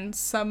and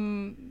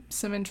some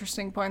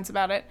interesting points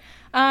about it.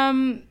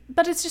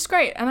 But it's just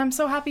great, and I'm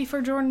so happy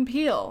for Jordan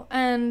Peele.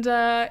 And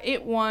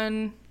it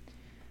won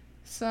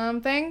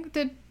something.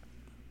 Did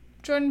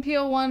Jordan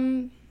Peele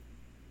won?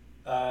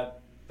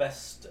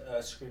 Best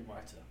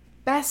Screenwriter.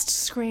 Best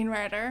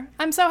Screenwriter.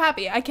 I'm so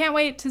happy. I can't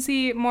wait to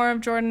see more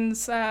of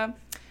Jordan's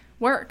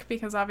work,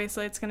 because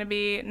obviously it's going to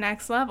be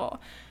next level.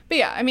 But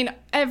yeah,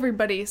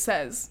 everybody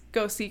says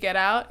go see Get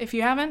Out if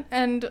you haven't,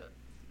 and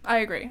I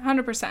agree,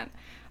 100%.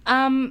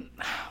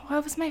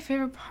 What was my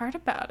favorite part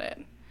about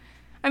it?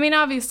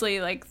 Obviously,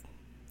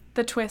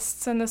 the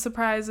twists and the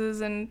surprises,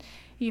 and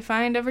you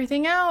find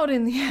everything out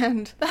in the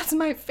end. That's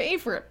my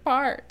favorite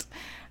part.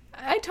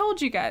 I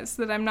told you guys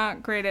that I'm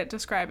not great at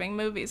describing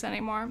movies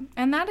anymore,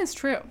 and that is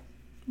true.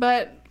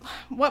 But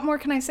what more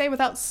can I say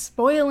without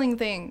spoiling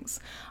things?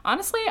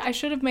 Honestly, I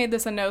should have made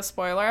this a no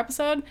spoiler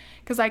episode,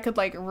 because I could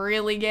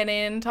really get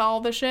into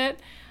all the shit,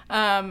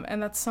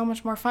 and that's so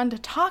much more fun to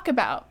talk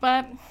about,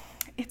 but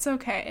it's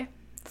okay.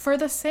 for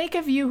the sake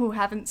of you who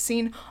haven't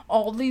seen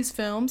all these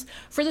films,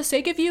 for the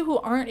sake of you who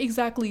aren't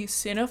exactly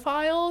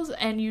cinephiles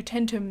and you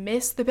tend to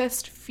miss the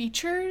best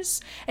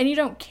features and you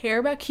don't care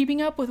about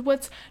keeping up with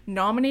what's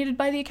nominated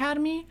by the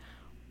Academy,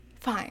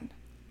 fine.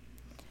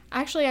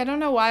 Actually, I don't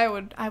know why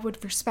I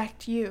would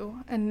respect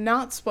you and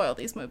not spoil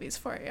these movies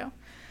for you.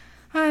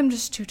 I'm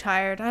just too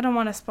tired. I don't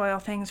want to spoil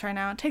things right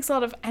now. It takes a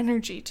lot of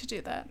energy to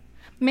do that.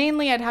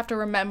 Mainly, I'd have to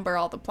remember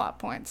all the plot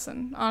points,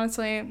 and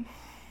honestly,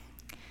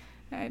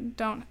 I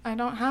don't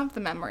have the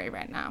memory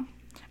right now.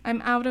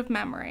 I'm out of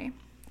memory.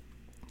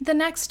 The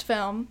next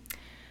film,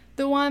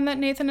 the one that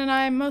Nathan and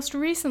I most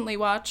recently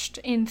watched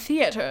in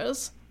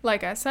theaters,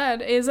 like I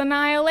said, is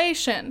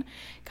Annihilation.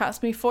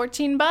 Cost me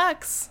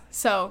 $14,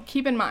 so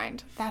keep in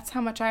mind, that's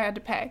how much I had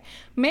to pay.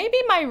 Maybe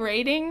my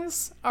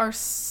ratings are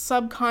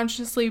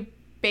subconsciously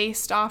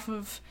based off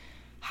of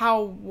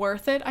how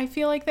worth it I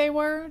feel like they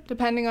were,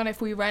 depending on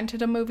if we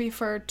rented a movie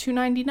for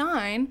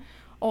 $2.99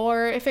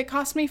 or if it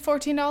cost me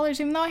 $14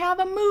 even though I have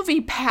a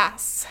movie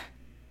pass.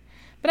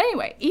 But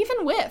anyway,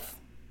 even with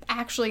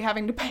actually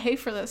having to pay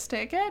for this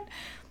ticket,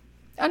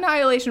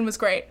 Annihilation was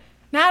great.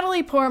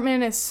 Natalie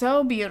Portman is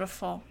so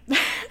beautiful.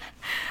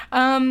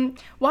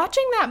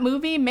 Watching that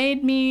movie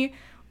made me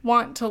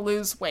want to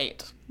lose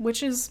weight,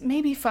 which is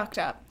maybe fucked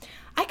up.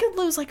 I could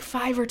lose like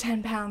 5 or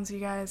 10 pounds, you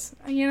guys,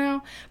 you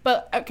know?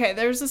 But, okay,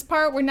 there's this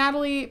part where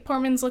Natalie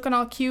Portman's looking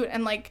all cute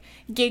and, like,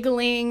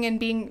 giggling and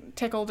being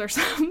tickled or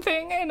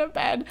something in a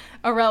bed.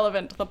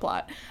 Irrelevant to the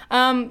plot.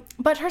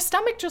 But her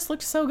stomach just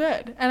looked so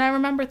good. And I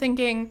remember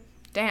thinking,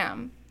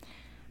 damn,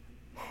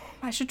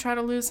 I should try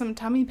to lose some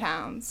tummy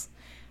pounds.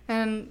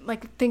 And,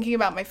 like, thinking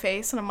about my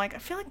face, and I'm like, I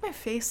feel like my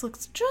face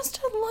looks just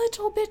a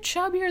little bit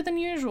chubbier than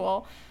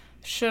usual.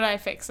 Should I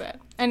fix it?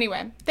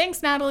 Anyway,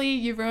 thanks, Natalie.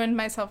 You ruined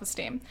my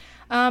self-esteem.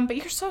 But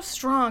you're so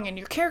strong, and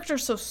your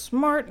character's so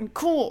smart and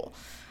cool.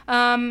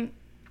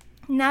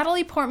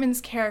 Natalie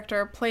Portman's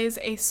character plays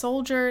a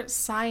soldier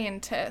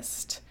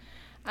scientist.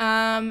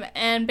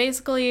 And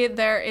basically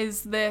there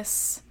is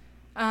this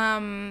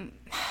thing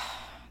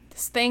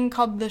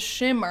called the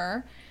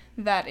Shimmer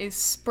that is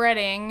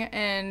spreading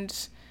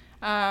and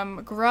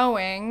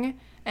growing,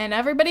 and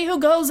everybody who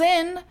goes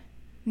in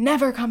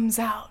never comes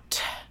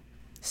out.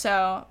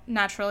 So,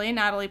 naturally,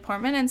 Natalie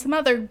Portman and some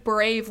other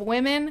brave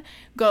women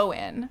go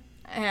in,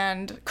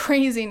 and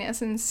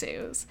craziness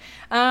ensues.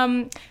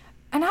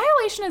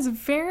 Annihilation is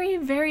very,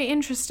 very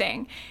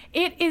interesting.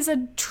 It is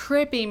a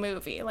trippy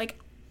movie. Like,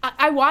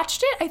 I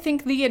watched it, I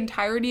think, the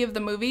entirety of the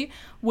movie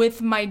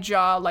with my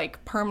jaw,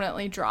 like,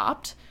 permanently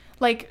dropped.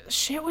 Like,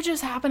 shit would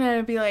just happen, and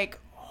I'd be like,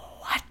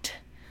 what?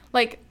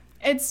 Like,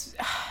 it's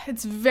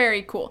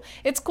very cool.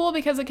 It's cool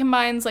because it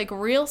combines, like,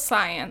 real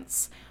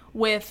science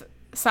with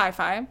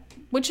sci-fi,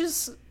 which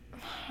is,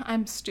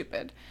 I'm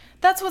stupid.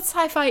 That's what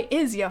sci-fi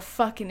is, you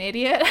fucking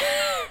idiot.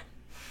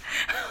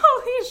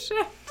 Holy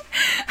shit.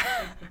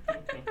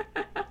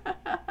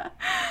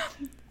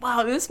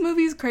 Wow, this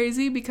movie's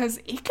crazy because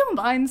it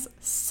combines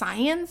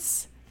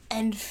science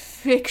and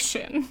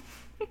fiction.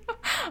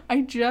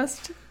 I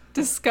just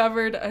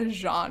discovered a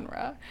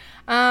genre.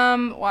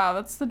 Wow,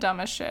 that's the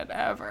dumbest shit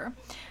ever.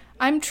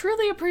 I'm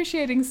truly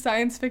appreciating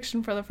science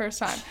fiction for the first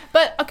time.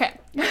 But, okay.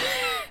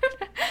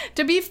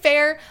 To be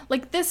fair,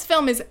 like, this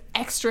film is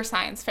extra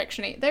science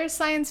fiction-y. There's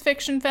science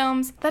fiction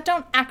films that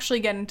don't actually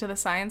get into the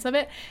science of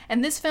it,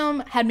 and this film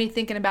had me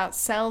thinking about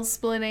cell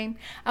splitting.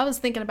 I was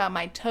thinking about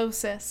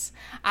mitosis.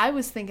 I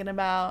was thinking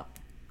about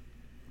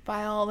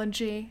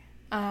biology,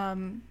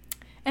 and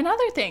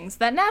other things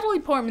that Natalie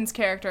Portman's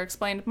character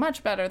explained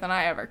much better than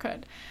I ever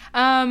could.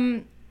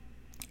 And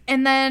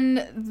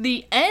then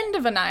the end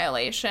of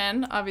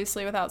Annihilation,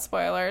 obviously without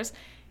spoilers,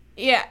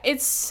 yeah,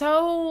 it's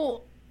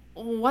so...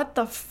 what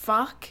the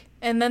fuck?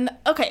 And then,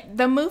 okay,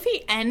 the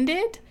movie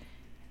ended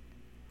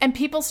and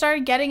people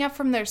started getting up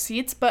from their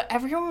seats, but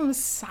everyone was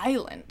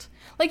silent.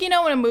 Like, you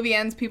know, when a movie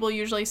ends, people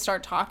usually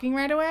start talking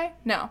right away?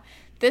 No.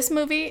 This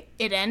movie,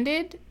 it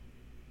ended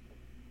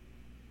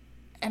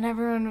and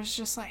everyone was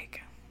just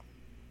like,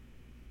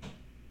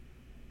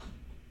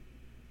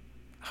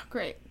 oh,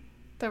 great.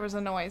 There was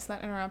a noise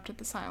that interrupted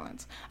the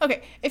silence.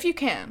 Okay, if you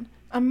can,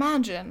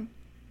 imagine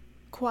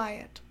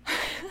quiet.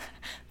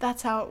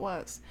 That's how it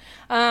was.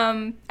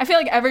 I feel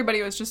like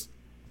everybody was just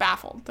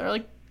baffled. They're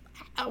like,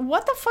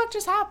 what the fuck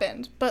just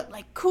happened? But,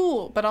 like,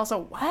 cool, but also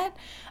what?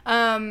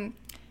 And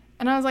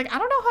I was like, I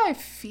don't know how I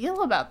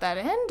feel about that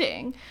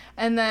ending.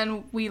 And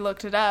then we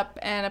looked it up,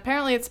 and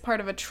apparently it's part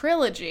of a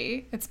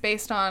trilogy. It's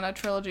based on a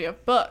trilogy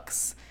of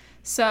books.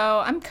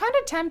 So I'm kind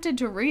of tempted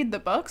to read the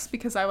books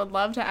because I would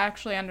love to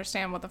actually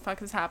understand what the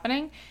fuck is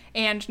happening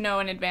and know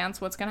in advance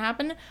what's going to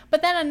happen.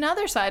 But then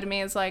another side of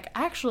me is like,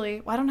 actually,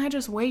 why don't I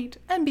just wait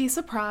and be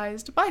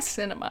surprised by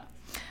cinema?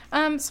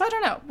 So I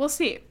don't know. We'll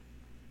see.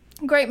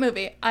 Great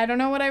movie. I don't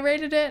know what I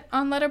rated it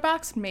on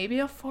Letterboxd. Maybe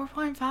a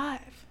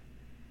 4.5.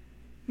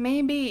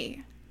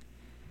 Maybe.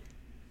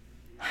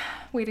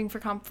 Waiting for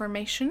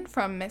confirmation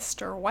from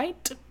Mr.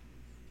 White.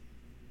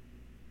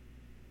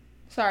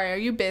 Sorry, are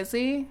you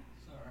busy?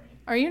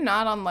 Are you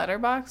not on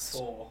Letterboxd?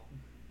 4.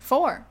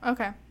 4.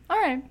 Okay. All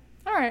right.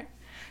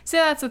 See,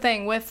 that's the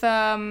thing with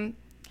a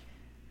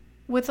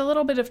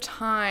little bit of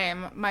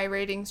time, my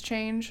ratings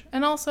change,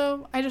 and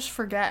also I just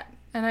forget,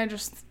 and I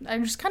just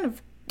kind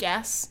of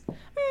guess.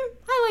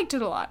 I liked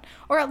it a lot,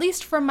 or at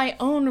least from my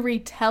own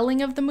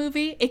retelling of the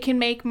movie, it can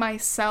make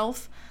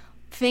myself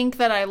think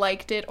that I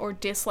liked it or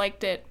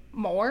disliked it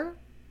more,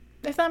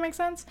 if that makes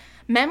sense.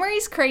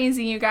 Memory's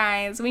crazy, you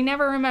guys. We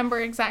never remember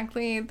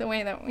exactly the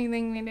way that we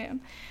think we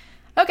do.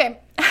 Okay,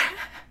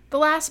 The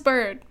Last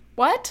Bird.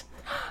 What?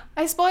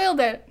 I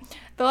spoiled it.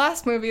 The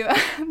last movie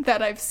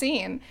that I've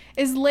seen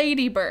is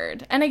Lady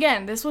Bird. And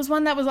again, this was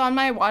one that was on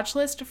my watch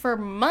list for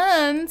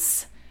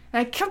months. And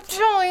I kept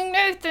telling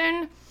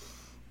Nathan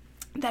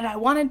that I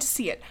wanted to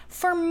see it.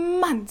 For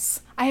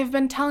months, I have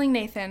been telling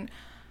Nathan,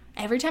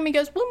 every time he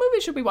goes, what movie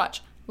should we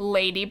watch?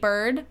 Lady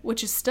Bird,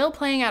 which is still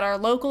playing at our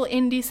local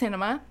indie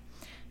cinema,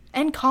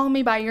 and Call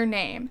Me By Your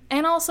Name,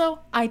 and also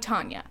I,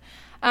 Tonya.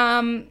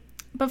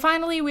 But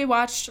finally, we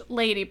watched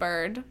Lady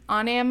Bird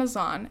on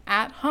Amazon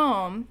at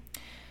home,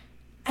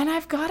 and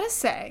I've got to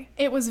say,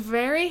 it was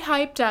very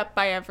hyped up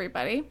by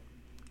everybody,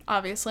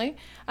 obviously.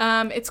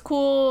 It's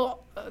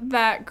cool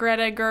that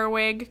Greta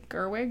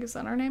Gerwig, is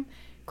that her name?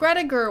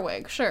 Greta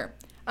Gerwig, sure.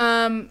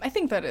 I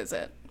think that is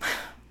it.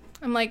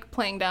 I'm like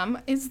playing dumb.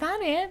 Is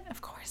that it?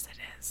 Of course it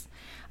is.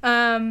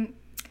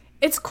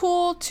 It's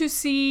cool to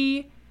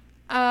see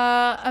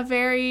a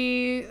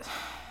very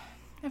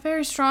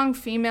strong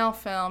female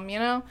film, you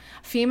know?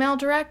 Female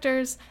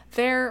directors,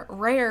 they're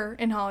rare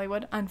in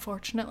Hollywood,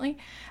 unfortunately.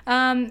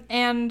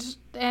 And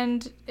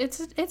it's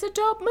a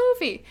dope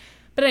movie.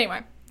 But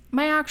anyway,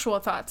 my actual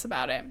thoughts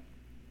about it.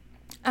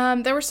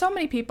 There were so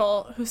many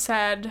people who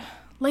said,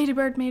 Lady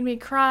Bird made me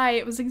cry.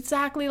 It was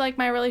exactly like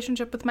my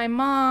relationship with my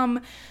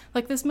mom.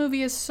 Like, this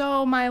movie is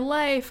so my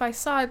life. I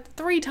saw it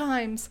 3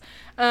 times.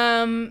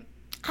 I've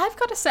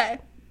got to say,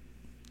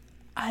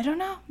 I don't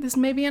know. This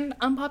may be an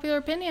unpopular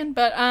opinion,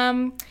 but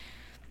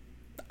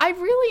I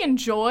really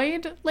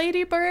enjoyed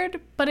Lady Bird,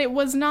 but it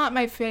was not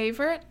my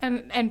favorite,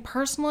 and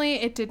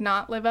personally, it did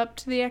not live up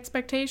to the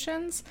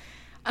expectations.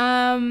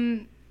 I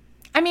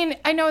mean,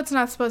 I know it's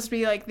not supposed to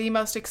be like the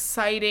most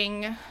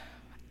exciting,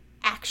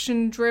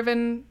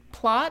 action-driven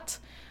plot.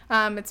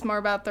 It's more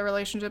about the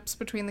relationships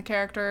between the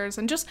characters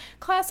and just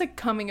classic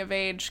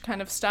coming-of-age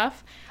kind of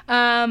stuff.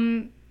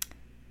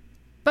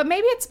 But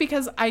maybe it's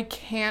because I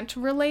can't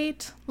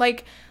relate.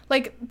 Like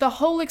the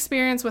whole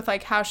experience with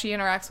like how she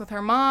interacts with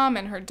her mom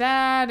and her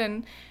dad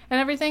and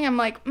everything, I'm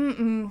like,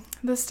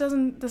 this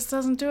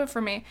doesn't do it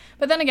for me.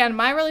 But then again,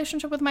 my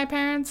relationship with my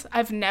parents,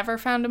 I've never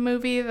found a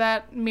movie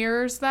that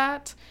mirrors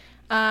that.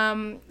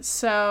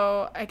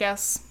 So I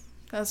guess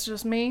that's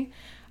just me.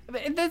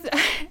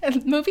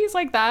 Movies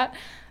like that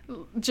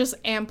just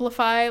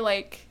amplify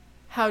like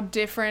how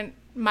different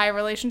my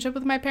relationship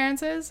with my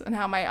parents is and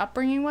how my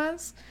upbringing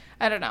was.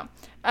 I don't know.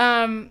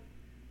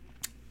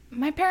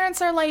 My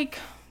parents are like,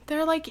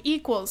 they're like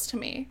equals to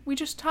me. We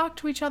just talk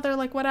to each other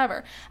like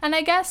whatever. And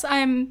I guess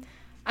I'm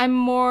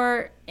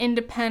more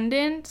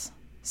independent.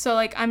 So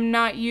like I'm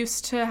not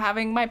used to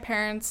having my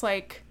parents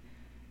like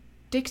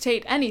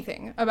dictate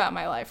anything about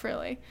my life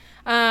really.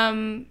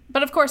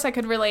 But of course I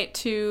could relate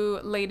to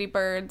Lady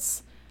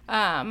Bird's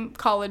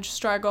college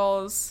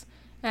struggles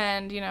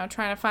and, you know,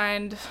 trying to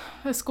find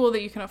a school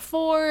that you can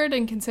afford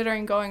and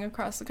considering going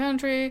across the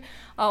country,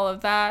 all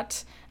of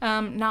that.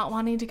 Not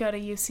wanting to go to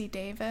UC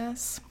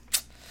Davis.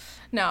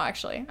 No,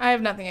 actually, I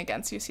have nothing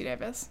against UC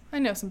Davis. I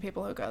know some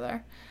people who go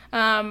there.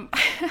 And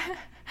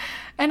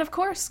of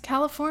course,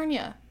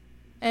 California.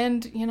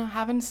 And, you know,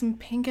 having some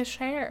pinkish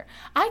hair.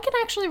 I can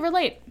actually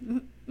relate.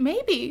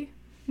 Maybe,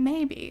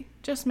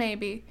 just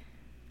maybe,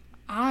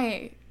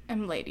 I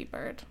am Lady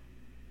Bird.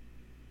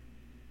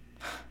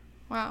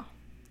 Wow.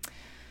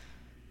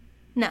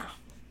 No,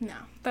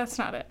 that's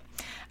not it.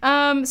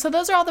 So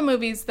those are all the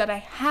movies that I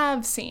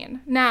have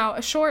seen. Now,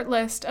 a short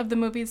list of the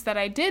movies that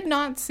I did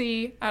not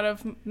see out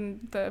of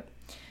the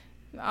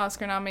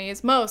Oscar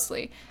nominees,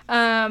 mostly,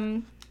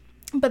 but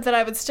that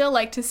I would still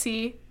like to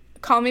see: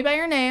 Call Me By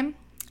Your Name,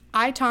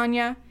 I,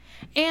 Tonya,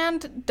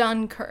 and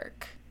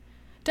Dunkirk.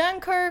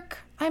 Dunkirk,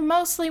 I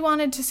mostly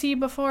wanted to see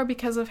before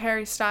because of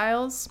Harry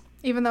Styles,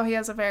 even though he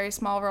has a very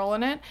small role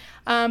in it.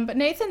 But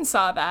Nathan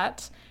saw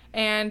that,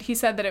 and he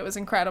said that it was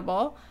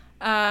incredible.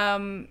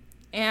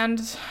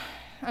 And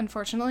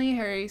unfortunately,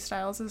 Harry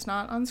Styles is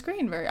not on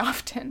screen very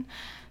often,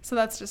 so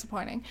that's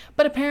disappointing.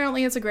 But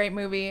apparently it's a great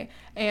movie,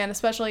 and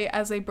especially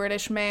as a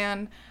British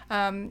man,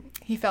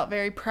 he felt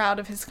very proud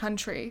of his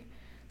country.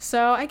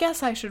 So I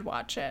guess I should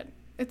watch it.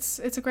 It's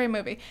a great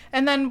movie.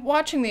 And then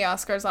watching the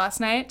Oscars last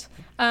night,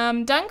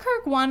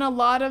 Dunkirk won a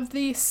lot of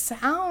the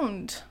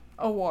sound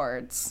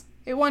awards.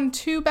 It won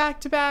 2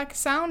 back-to-back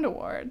sound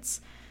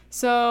awards.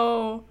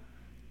 So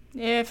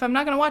if I'm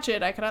not going to watch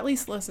it, I could at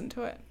least listen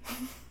to it.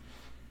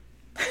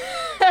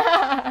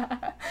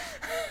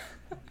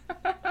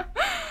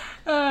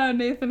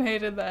 Nathan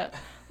hated that.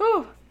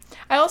 Ooh.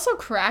 I also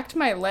cracked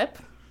my lip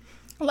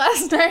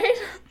last night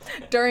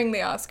during the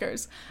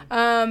Oscars.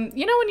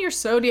 You know when you're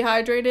so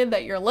dehydrated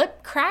that your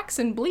lip cracks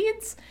and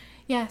bleeds?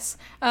 Yes.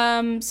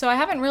 So I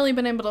haven't really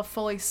been able to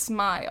fully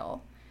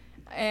smile.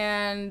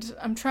 And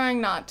I'm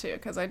trying not to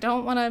because I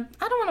don't want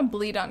to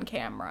bleed on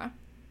camera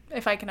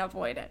if I can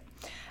avoid it.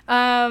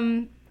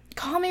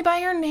 Call Me by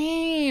Your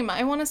Name.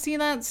 I want to see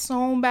that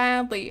so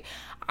badly.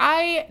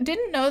 I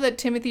didn't know that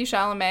Timothée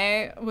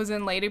Chalamet was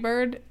in Lady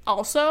Bird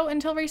also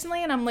until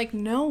recently, and I'm like,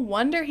 no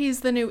wonder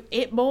he's the new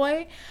It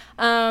Boy.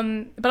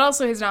 But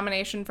also his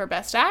nomination for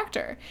Best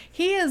Actor.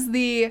 He is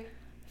the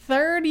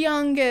third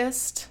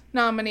youngest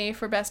nominee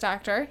for Best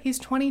Actor. He's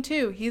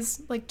 22.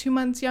 He's like 2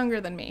 months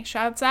younger than me.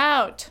 Shouts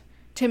out,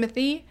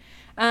 Timothy.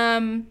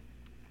 Imagine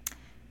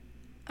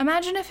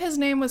if his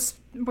name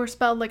were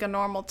spelled like a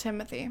normal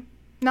Timothy.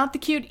 Not the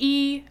cute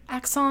E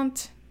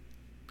accent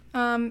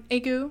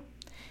aigu.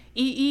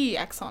 E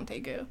accent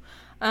aigu.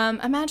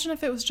 Imagine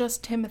if it was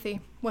just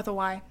Timothy with a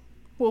Y.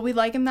 Will we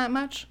like him that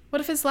much? What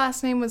if his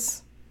last name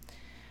was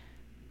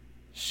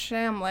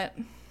Shamlet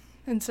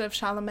instead of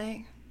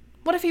Chalamet?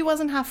 What if he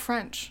wasn't half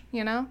French,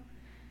 you know?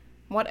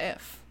 What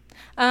if?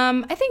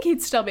 I think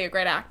he'd still be a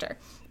great actor.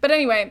 But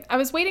anyway, I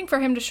was waiting for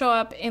him to show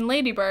up in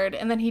Lady Bird,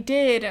 and then he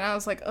did, and I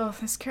was like, oh,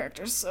 this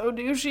character's so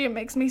douchey, it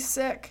makes me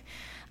sick.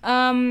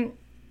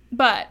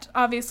 But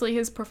obviously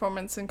his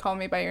performance in Call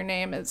Me by Your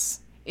Name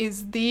is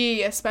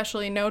the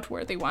especially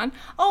noteworthy one.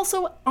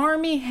 Also,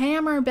 Armie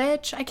Hammer,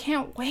 bitch. I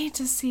can't wait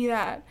to see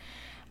that.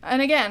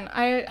 And again,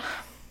 I've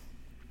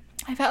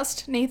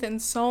asked Nathan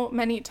so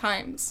many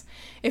times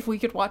if we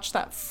could watch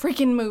that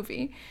freaking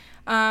movie.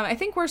 I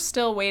think we're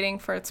still waiting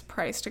for its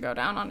price to go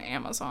down on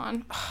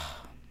Amazon.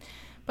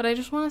 But I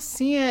just want to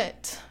see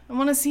it. I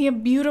want to see a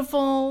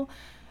beautiful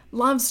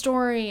love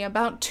story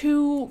about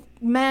two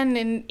men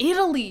in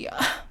Italy.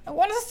 I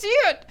want to see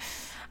it.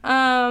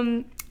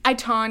 I,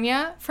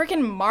 Tanya,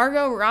 freaking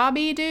Margot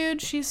Robbie,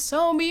 dude. She's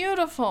so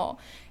beautiful.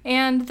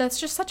 And that's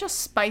just such a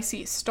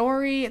spicy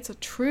story. It's a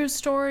true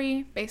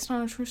story, based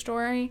on a true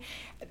story.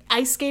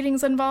 Ice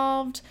skating's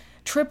involved.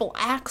 Triple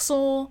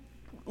axel.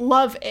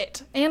 Love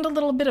it. And a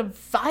little bit of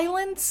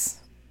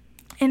violence.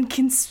 And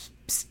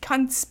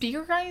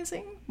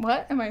conspiring?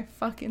 What am I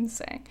fucking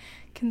saying?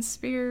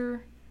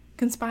 Conspiring.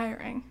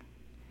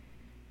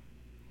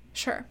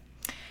 Sure.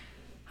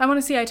 I want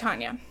to see I,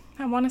 Tanya.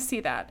 I want to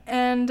see that.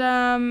 And,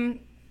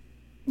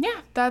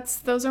 yeah,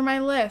 those are my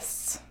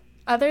lists.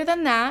 Other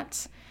than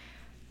that,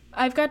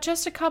 I've got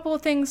just a couple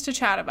of things to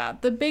chat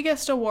about. The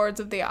biggest awards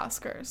of the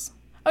Oscars.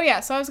 Oh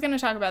yeah, so I was going to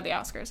talk about the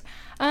Oscars.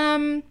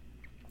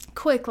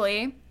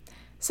 Quickly.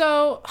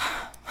 So,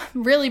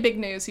 really big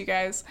news, you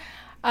guys.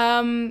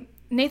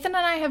 Nathan and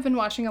I have been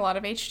watching a lot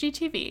of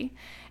HGTV,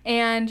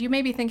 and you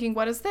may be thinking,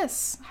 what is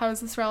this? How is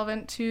this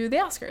relevant to the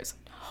Oscars?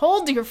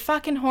 Hold your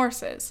fucking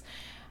horses.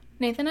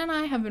 Nathan and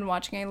I have been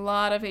watching a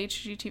lot of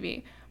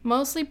HGTV,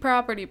 mostly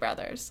Property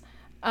Brothers.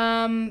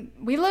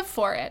 We live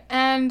for it,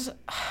 and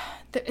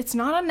it's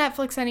not on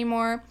Netflix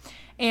anymore,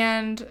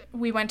 and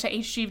we went to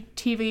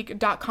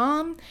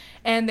hgtv.com,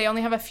 and they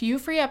only have a few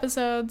free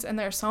episodes, and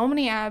there are so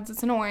many ads,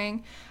 it's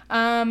annoying.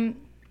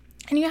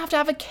 And you have to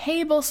have a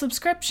cable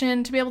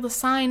subscription to be able to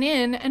sign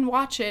in and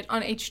watch it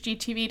on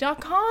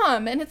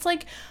hgtv.com, and it's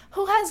like,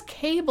 who has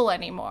cable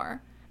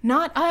anymore?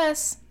 Not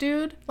us,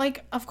 dude.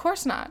 Like, of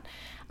course not.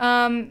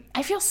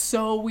 I feel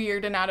so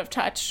weird and out of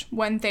touch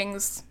when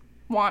things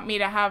want me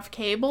to have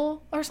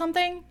cable or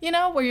something, you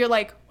know, where you're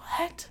like,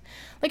 what?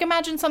 Like,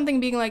 imagine something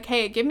being like,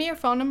 hey, give me your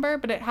phone number,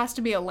 but it has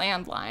to be a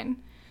landline.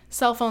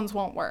 Cell phones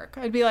won't work.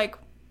 I'd be like,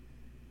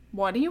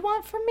 what do you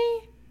want from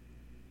me?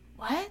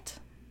 What?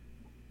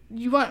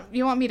 You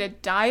want me to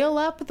dial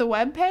up the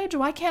webpage?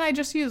 Why can't I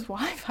just use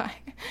Wi-Fi?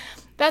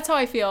 That's how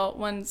I feel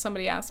when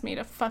somebody asks me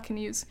to fucking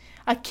use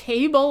a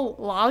cable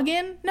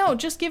login. No,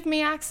 just give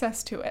me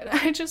access to it.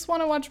 I just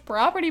want to watch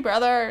Property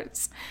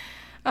Brothers.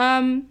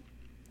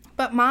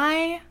 But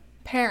my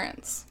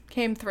parents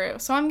came through,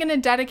 so I'm going to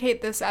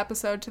dedicate this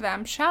episode to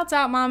them. Shouts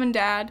out, Mom and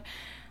Dad.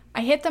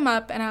 I hit them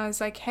up, and I was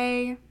like,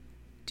 hey,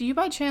 do you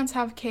by chance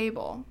have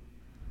cable?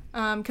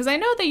 Because I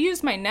know they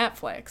use my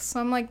Netflix, so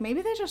I'm like,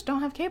 maybe they just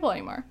don't have cable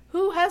anymore.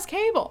 Who has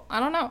cable?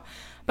 I don't know.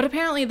 But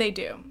apparently they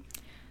do.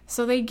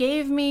 So they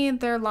gave me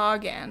their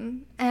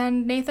login,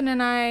 and Nathan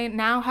and I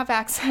now have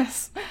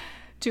access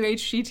to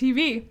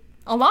HGTV,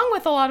 along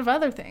with a lot of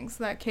other things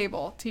that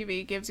cable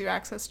TV gives you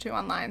access to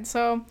online.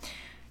 So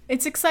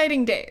it's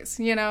exciting days,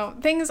 you know.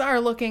 Things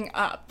are looking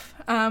up.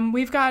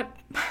 We've got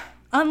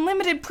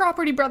unlimited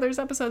Property Brothers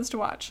episodes to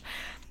watch.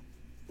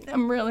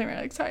 I'm really,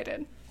 really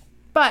excited.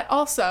 But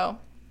also,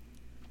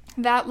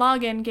 that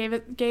login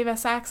gave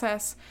us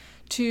access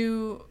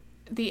to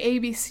the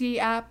ABC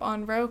app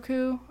on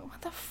Roku.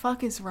 What the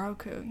fuck is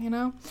Roku, you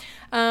know?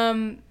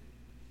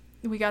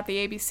 We got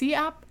the ABC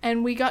app,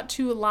 and we got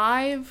to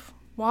live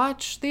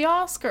watch the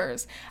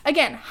Oscars.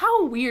 Again,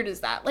 how weird is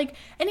that? Like,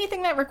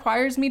 anything that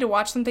requires me to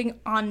watch something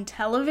on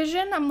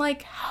television, I'm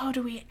like, how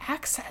do we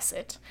access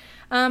it?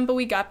 But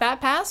we got that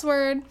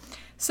password.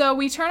 So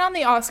we turn on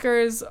the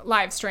Oscars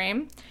live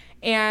stream,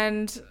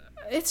 and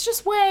it's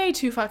just way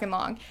too fucking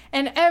long.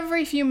 And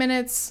every few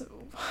minutes,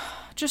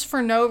 just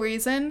for no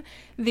reason,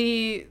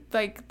 the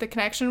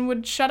connection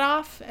would shut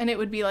off and it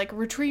would be like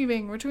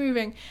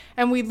retrieving,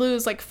 and we'd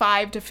lose like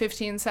 5 to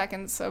 15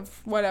 seconds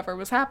of whatever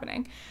was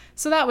happening.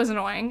 So that was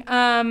annoying.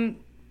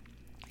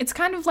 It's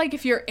kind of like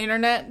if your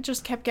internet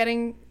just kept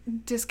getting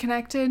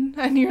disconnected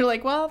and you're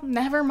like, well,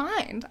 never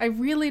mind. I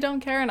really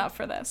don't care enough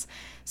for this.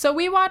 So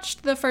we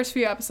watched the first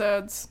few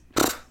episodes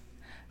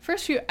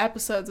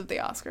of the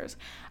Oscars.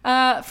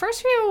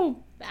 First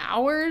few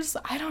hours,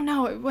 I don't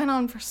know, it went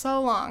on for so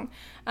long.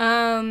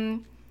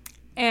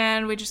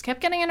 And we just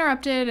kept getting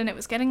interrupted and it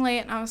was getting late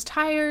and I was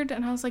tired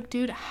and I was like,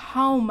 dude,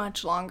 how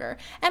much longer?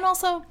 And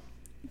also,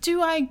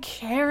 do I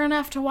care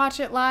enough to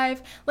watch it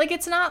live? Like,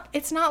 it's not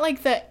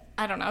like the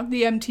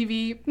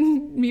MTV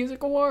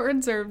Music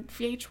Awards or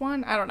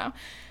VH1. I don't know.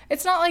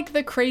 It's not like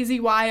the crazy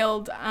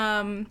wild,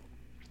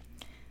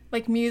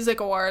 like music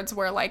awards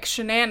where like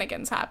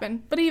shenanigans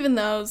happen. But even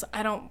those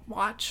I don't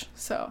watch.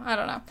 So I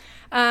don't know.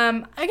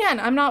 Again,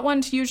 I'm not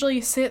one to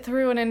usually sit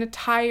through an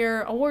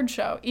entire award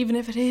show, even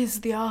if it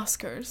is the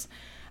Oscars.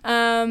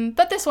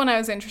 But this one I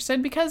was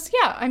interested because,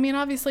 yeah, I mean,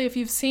 obviously if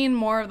you've seen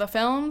more of the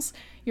films,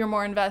 you're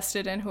more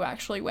invested in who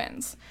actually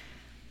wins.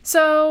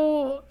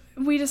 So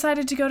we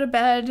decided to go to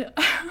bed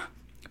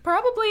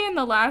probably in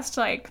the last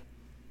like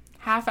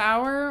half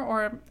hour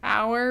or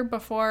hour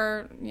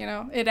before,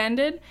 it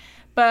ended.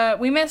 But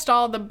we missed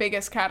all the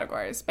biggest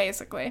categories,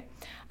 basically.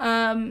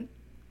 And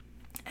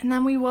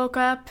then we woke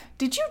up.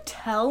 Did you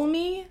tell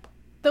me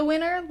the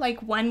winner, like,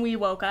 when we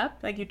woke up?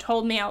 Like, you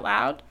told me out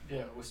loud?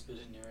 Yeah, whispered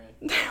in your ear.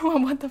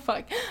 Well, what the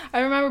fuck?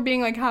 I remember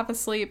being, like, half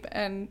asleep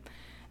and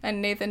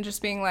Nathan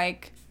just being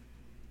like,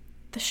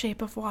 The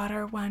Shape of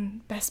Water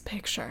won Best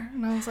Picture.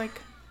 And I was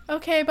like,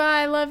 okay,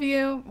 bye, love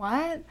you.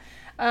 What?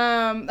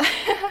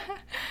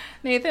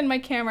 Nathan, my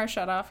camera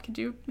shut off. Could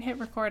you hit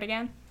record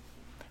again?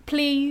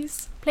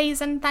 Please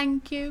and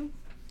thank you.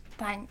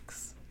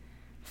 Thanks.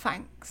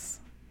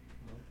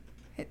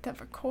 Hit the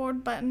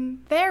record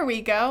button. There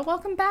we go.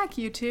 Welcome back,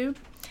 YouTube.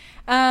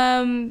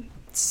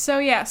 So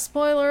yeah,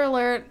 spoiler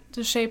alert,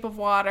 The Shape of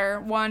Water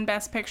won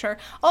Best Picture.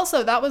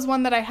 Also, that was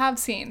one that I have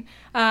seen.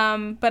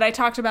 But I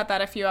talked about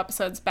that a few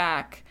episodes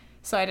back,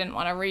 so I didn't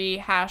want to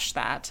rehash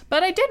that.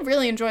 But I did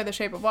really enjoy The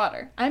Shape of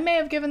Water. I may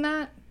have given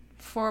that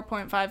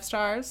 4.5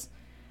 stars.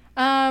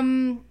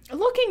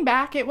 Looking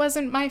back, it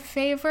wasn't my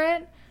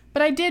favorite,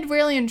 but I did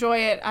really enjoy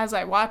it as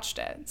I watched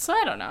it. So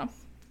I don't know.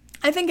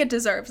 I think it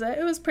deserves it.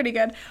 It was pretty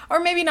good. Or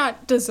maybe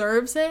not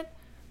deserves it,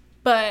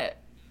 but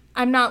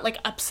I'm not, like,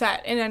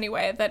 upset in any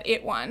way that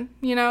it won.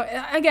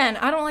 Again,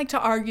 I don't like to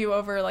argue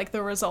over, like,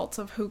 the results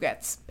of who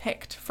gets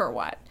picked for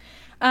what.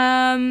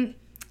 And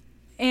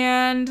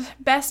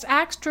Best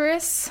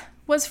Actress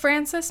was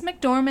Frances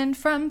McDormand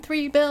from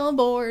 3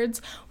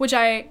 Billboards, which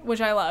I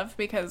love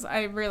because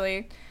I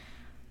really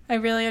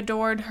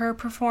adored her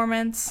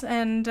performance,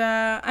 and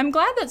I'm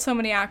glad that so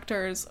many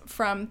actors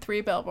from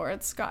 3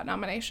 Billboards got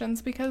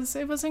nominations because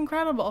it was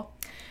incredible.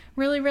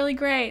 Really, really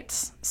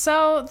great.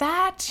 So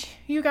that,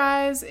 you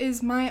guys,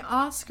 is my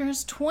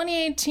Oscars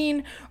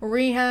 2018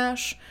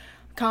 rehash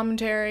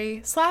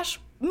commentary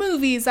 /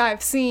 movies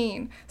I've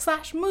seen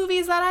 /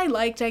 movies that I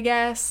liked, I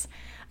guess.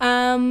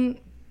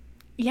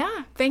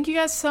 Yeah, thank you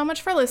guys so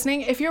much for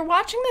listening. If you're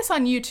watching this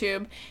on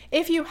YouTube,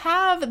 if you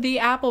have the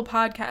Apple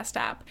Podcast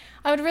app,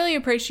 I would really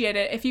appreciate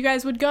it if you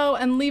guys would go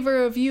and leave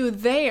a review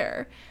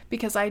there,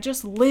 because I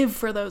just live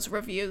for those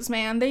reviews,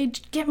 man. They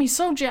get me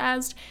so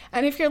jazzed.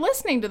 And if you're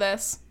listening to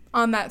this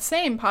on that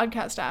same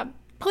podcast app,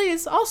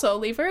 please also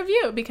leave a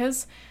review,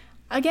 because,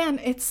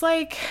 again, it's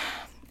like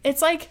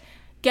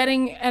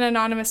getting an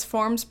anonymous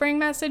Formspring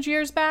message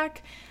years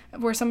back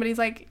where somebody's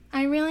like,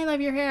 I really love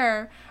your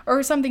hair,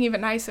 or something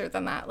even nicer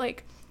than that,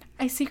 like,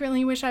 I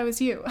secretly wish I was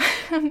you.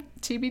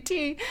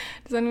 TBT.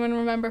 Does anyone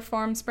remember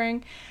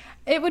Formspring?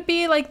 It would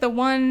be like the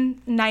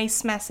one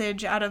nice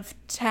message out of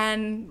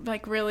 10,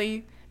 like,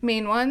 really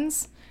mean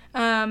ones.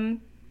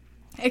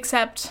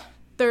 Except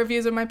the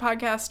reviews of my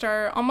podcast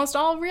are almost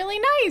all really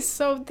nice.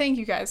 So thank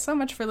you guys so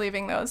much for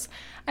leaving those.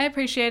 I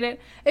appreciate it.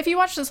 If you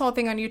watch this whole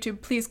thing on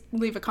YouTube, please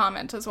leave a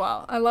comment as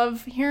well. I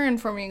love hearing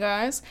from you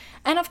guys.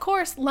 And of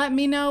course, let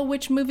me know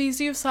which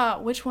movies you saw,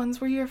 which ones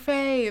were your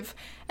fave.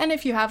 And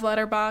if you have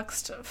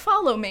Letterboxd,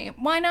 follow me.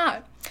 Why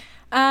not?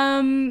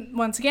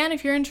 Once again,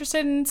 if you're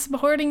interested in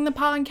supporting the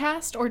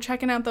podcast or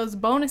checking out those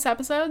bonus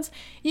episodes,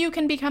 you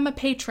can become a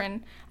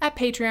patron at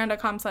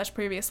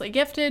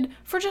patreon.com/previouslygifted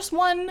for just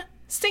 $1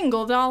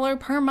 single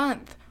per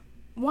month.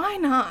 Why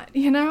not,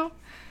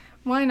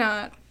 Why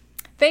not?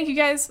 Thank you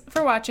guys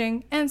for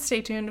watching, and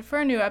stay tuned for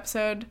a new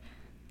episode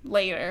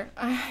later.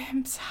 I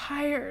am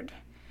tired,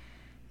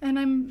 and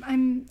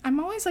I'm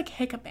always like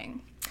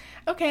hiccuping.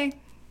 Okay,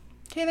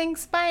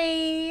 thanks,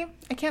 bye.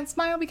 I can't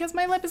smile because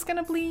my lip is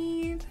gonna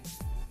bleed.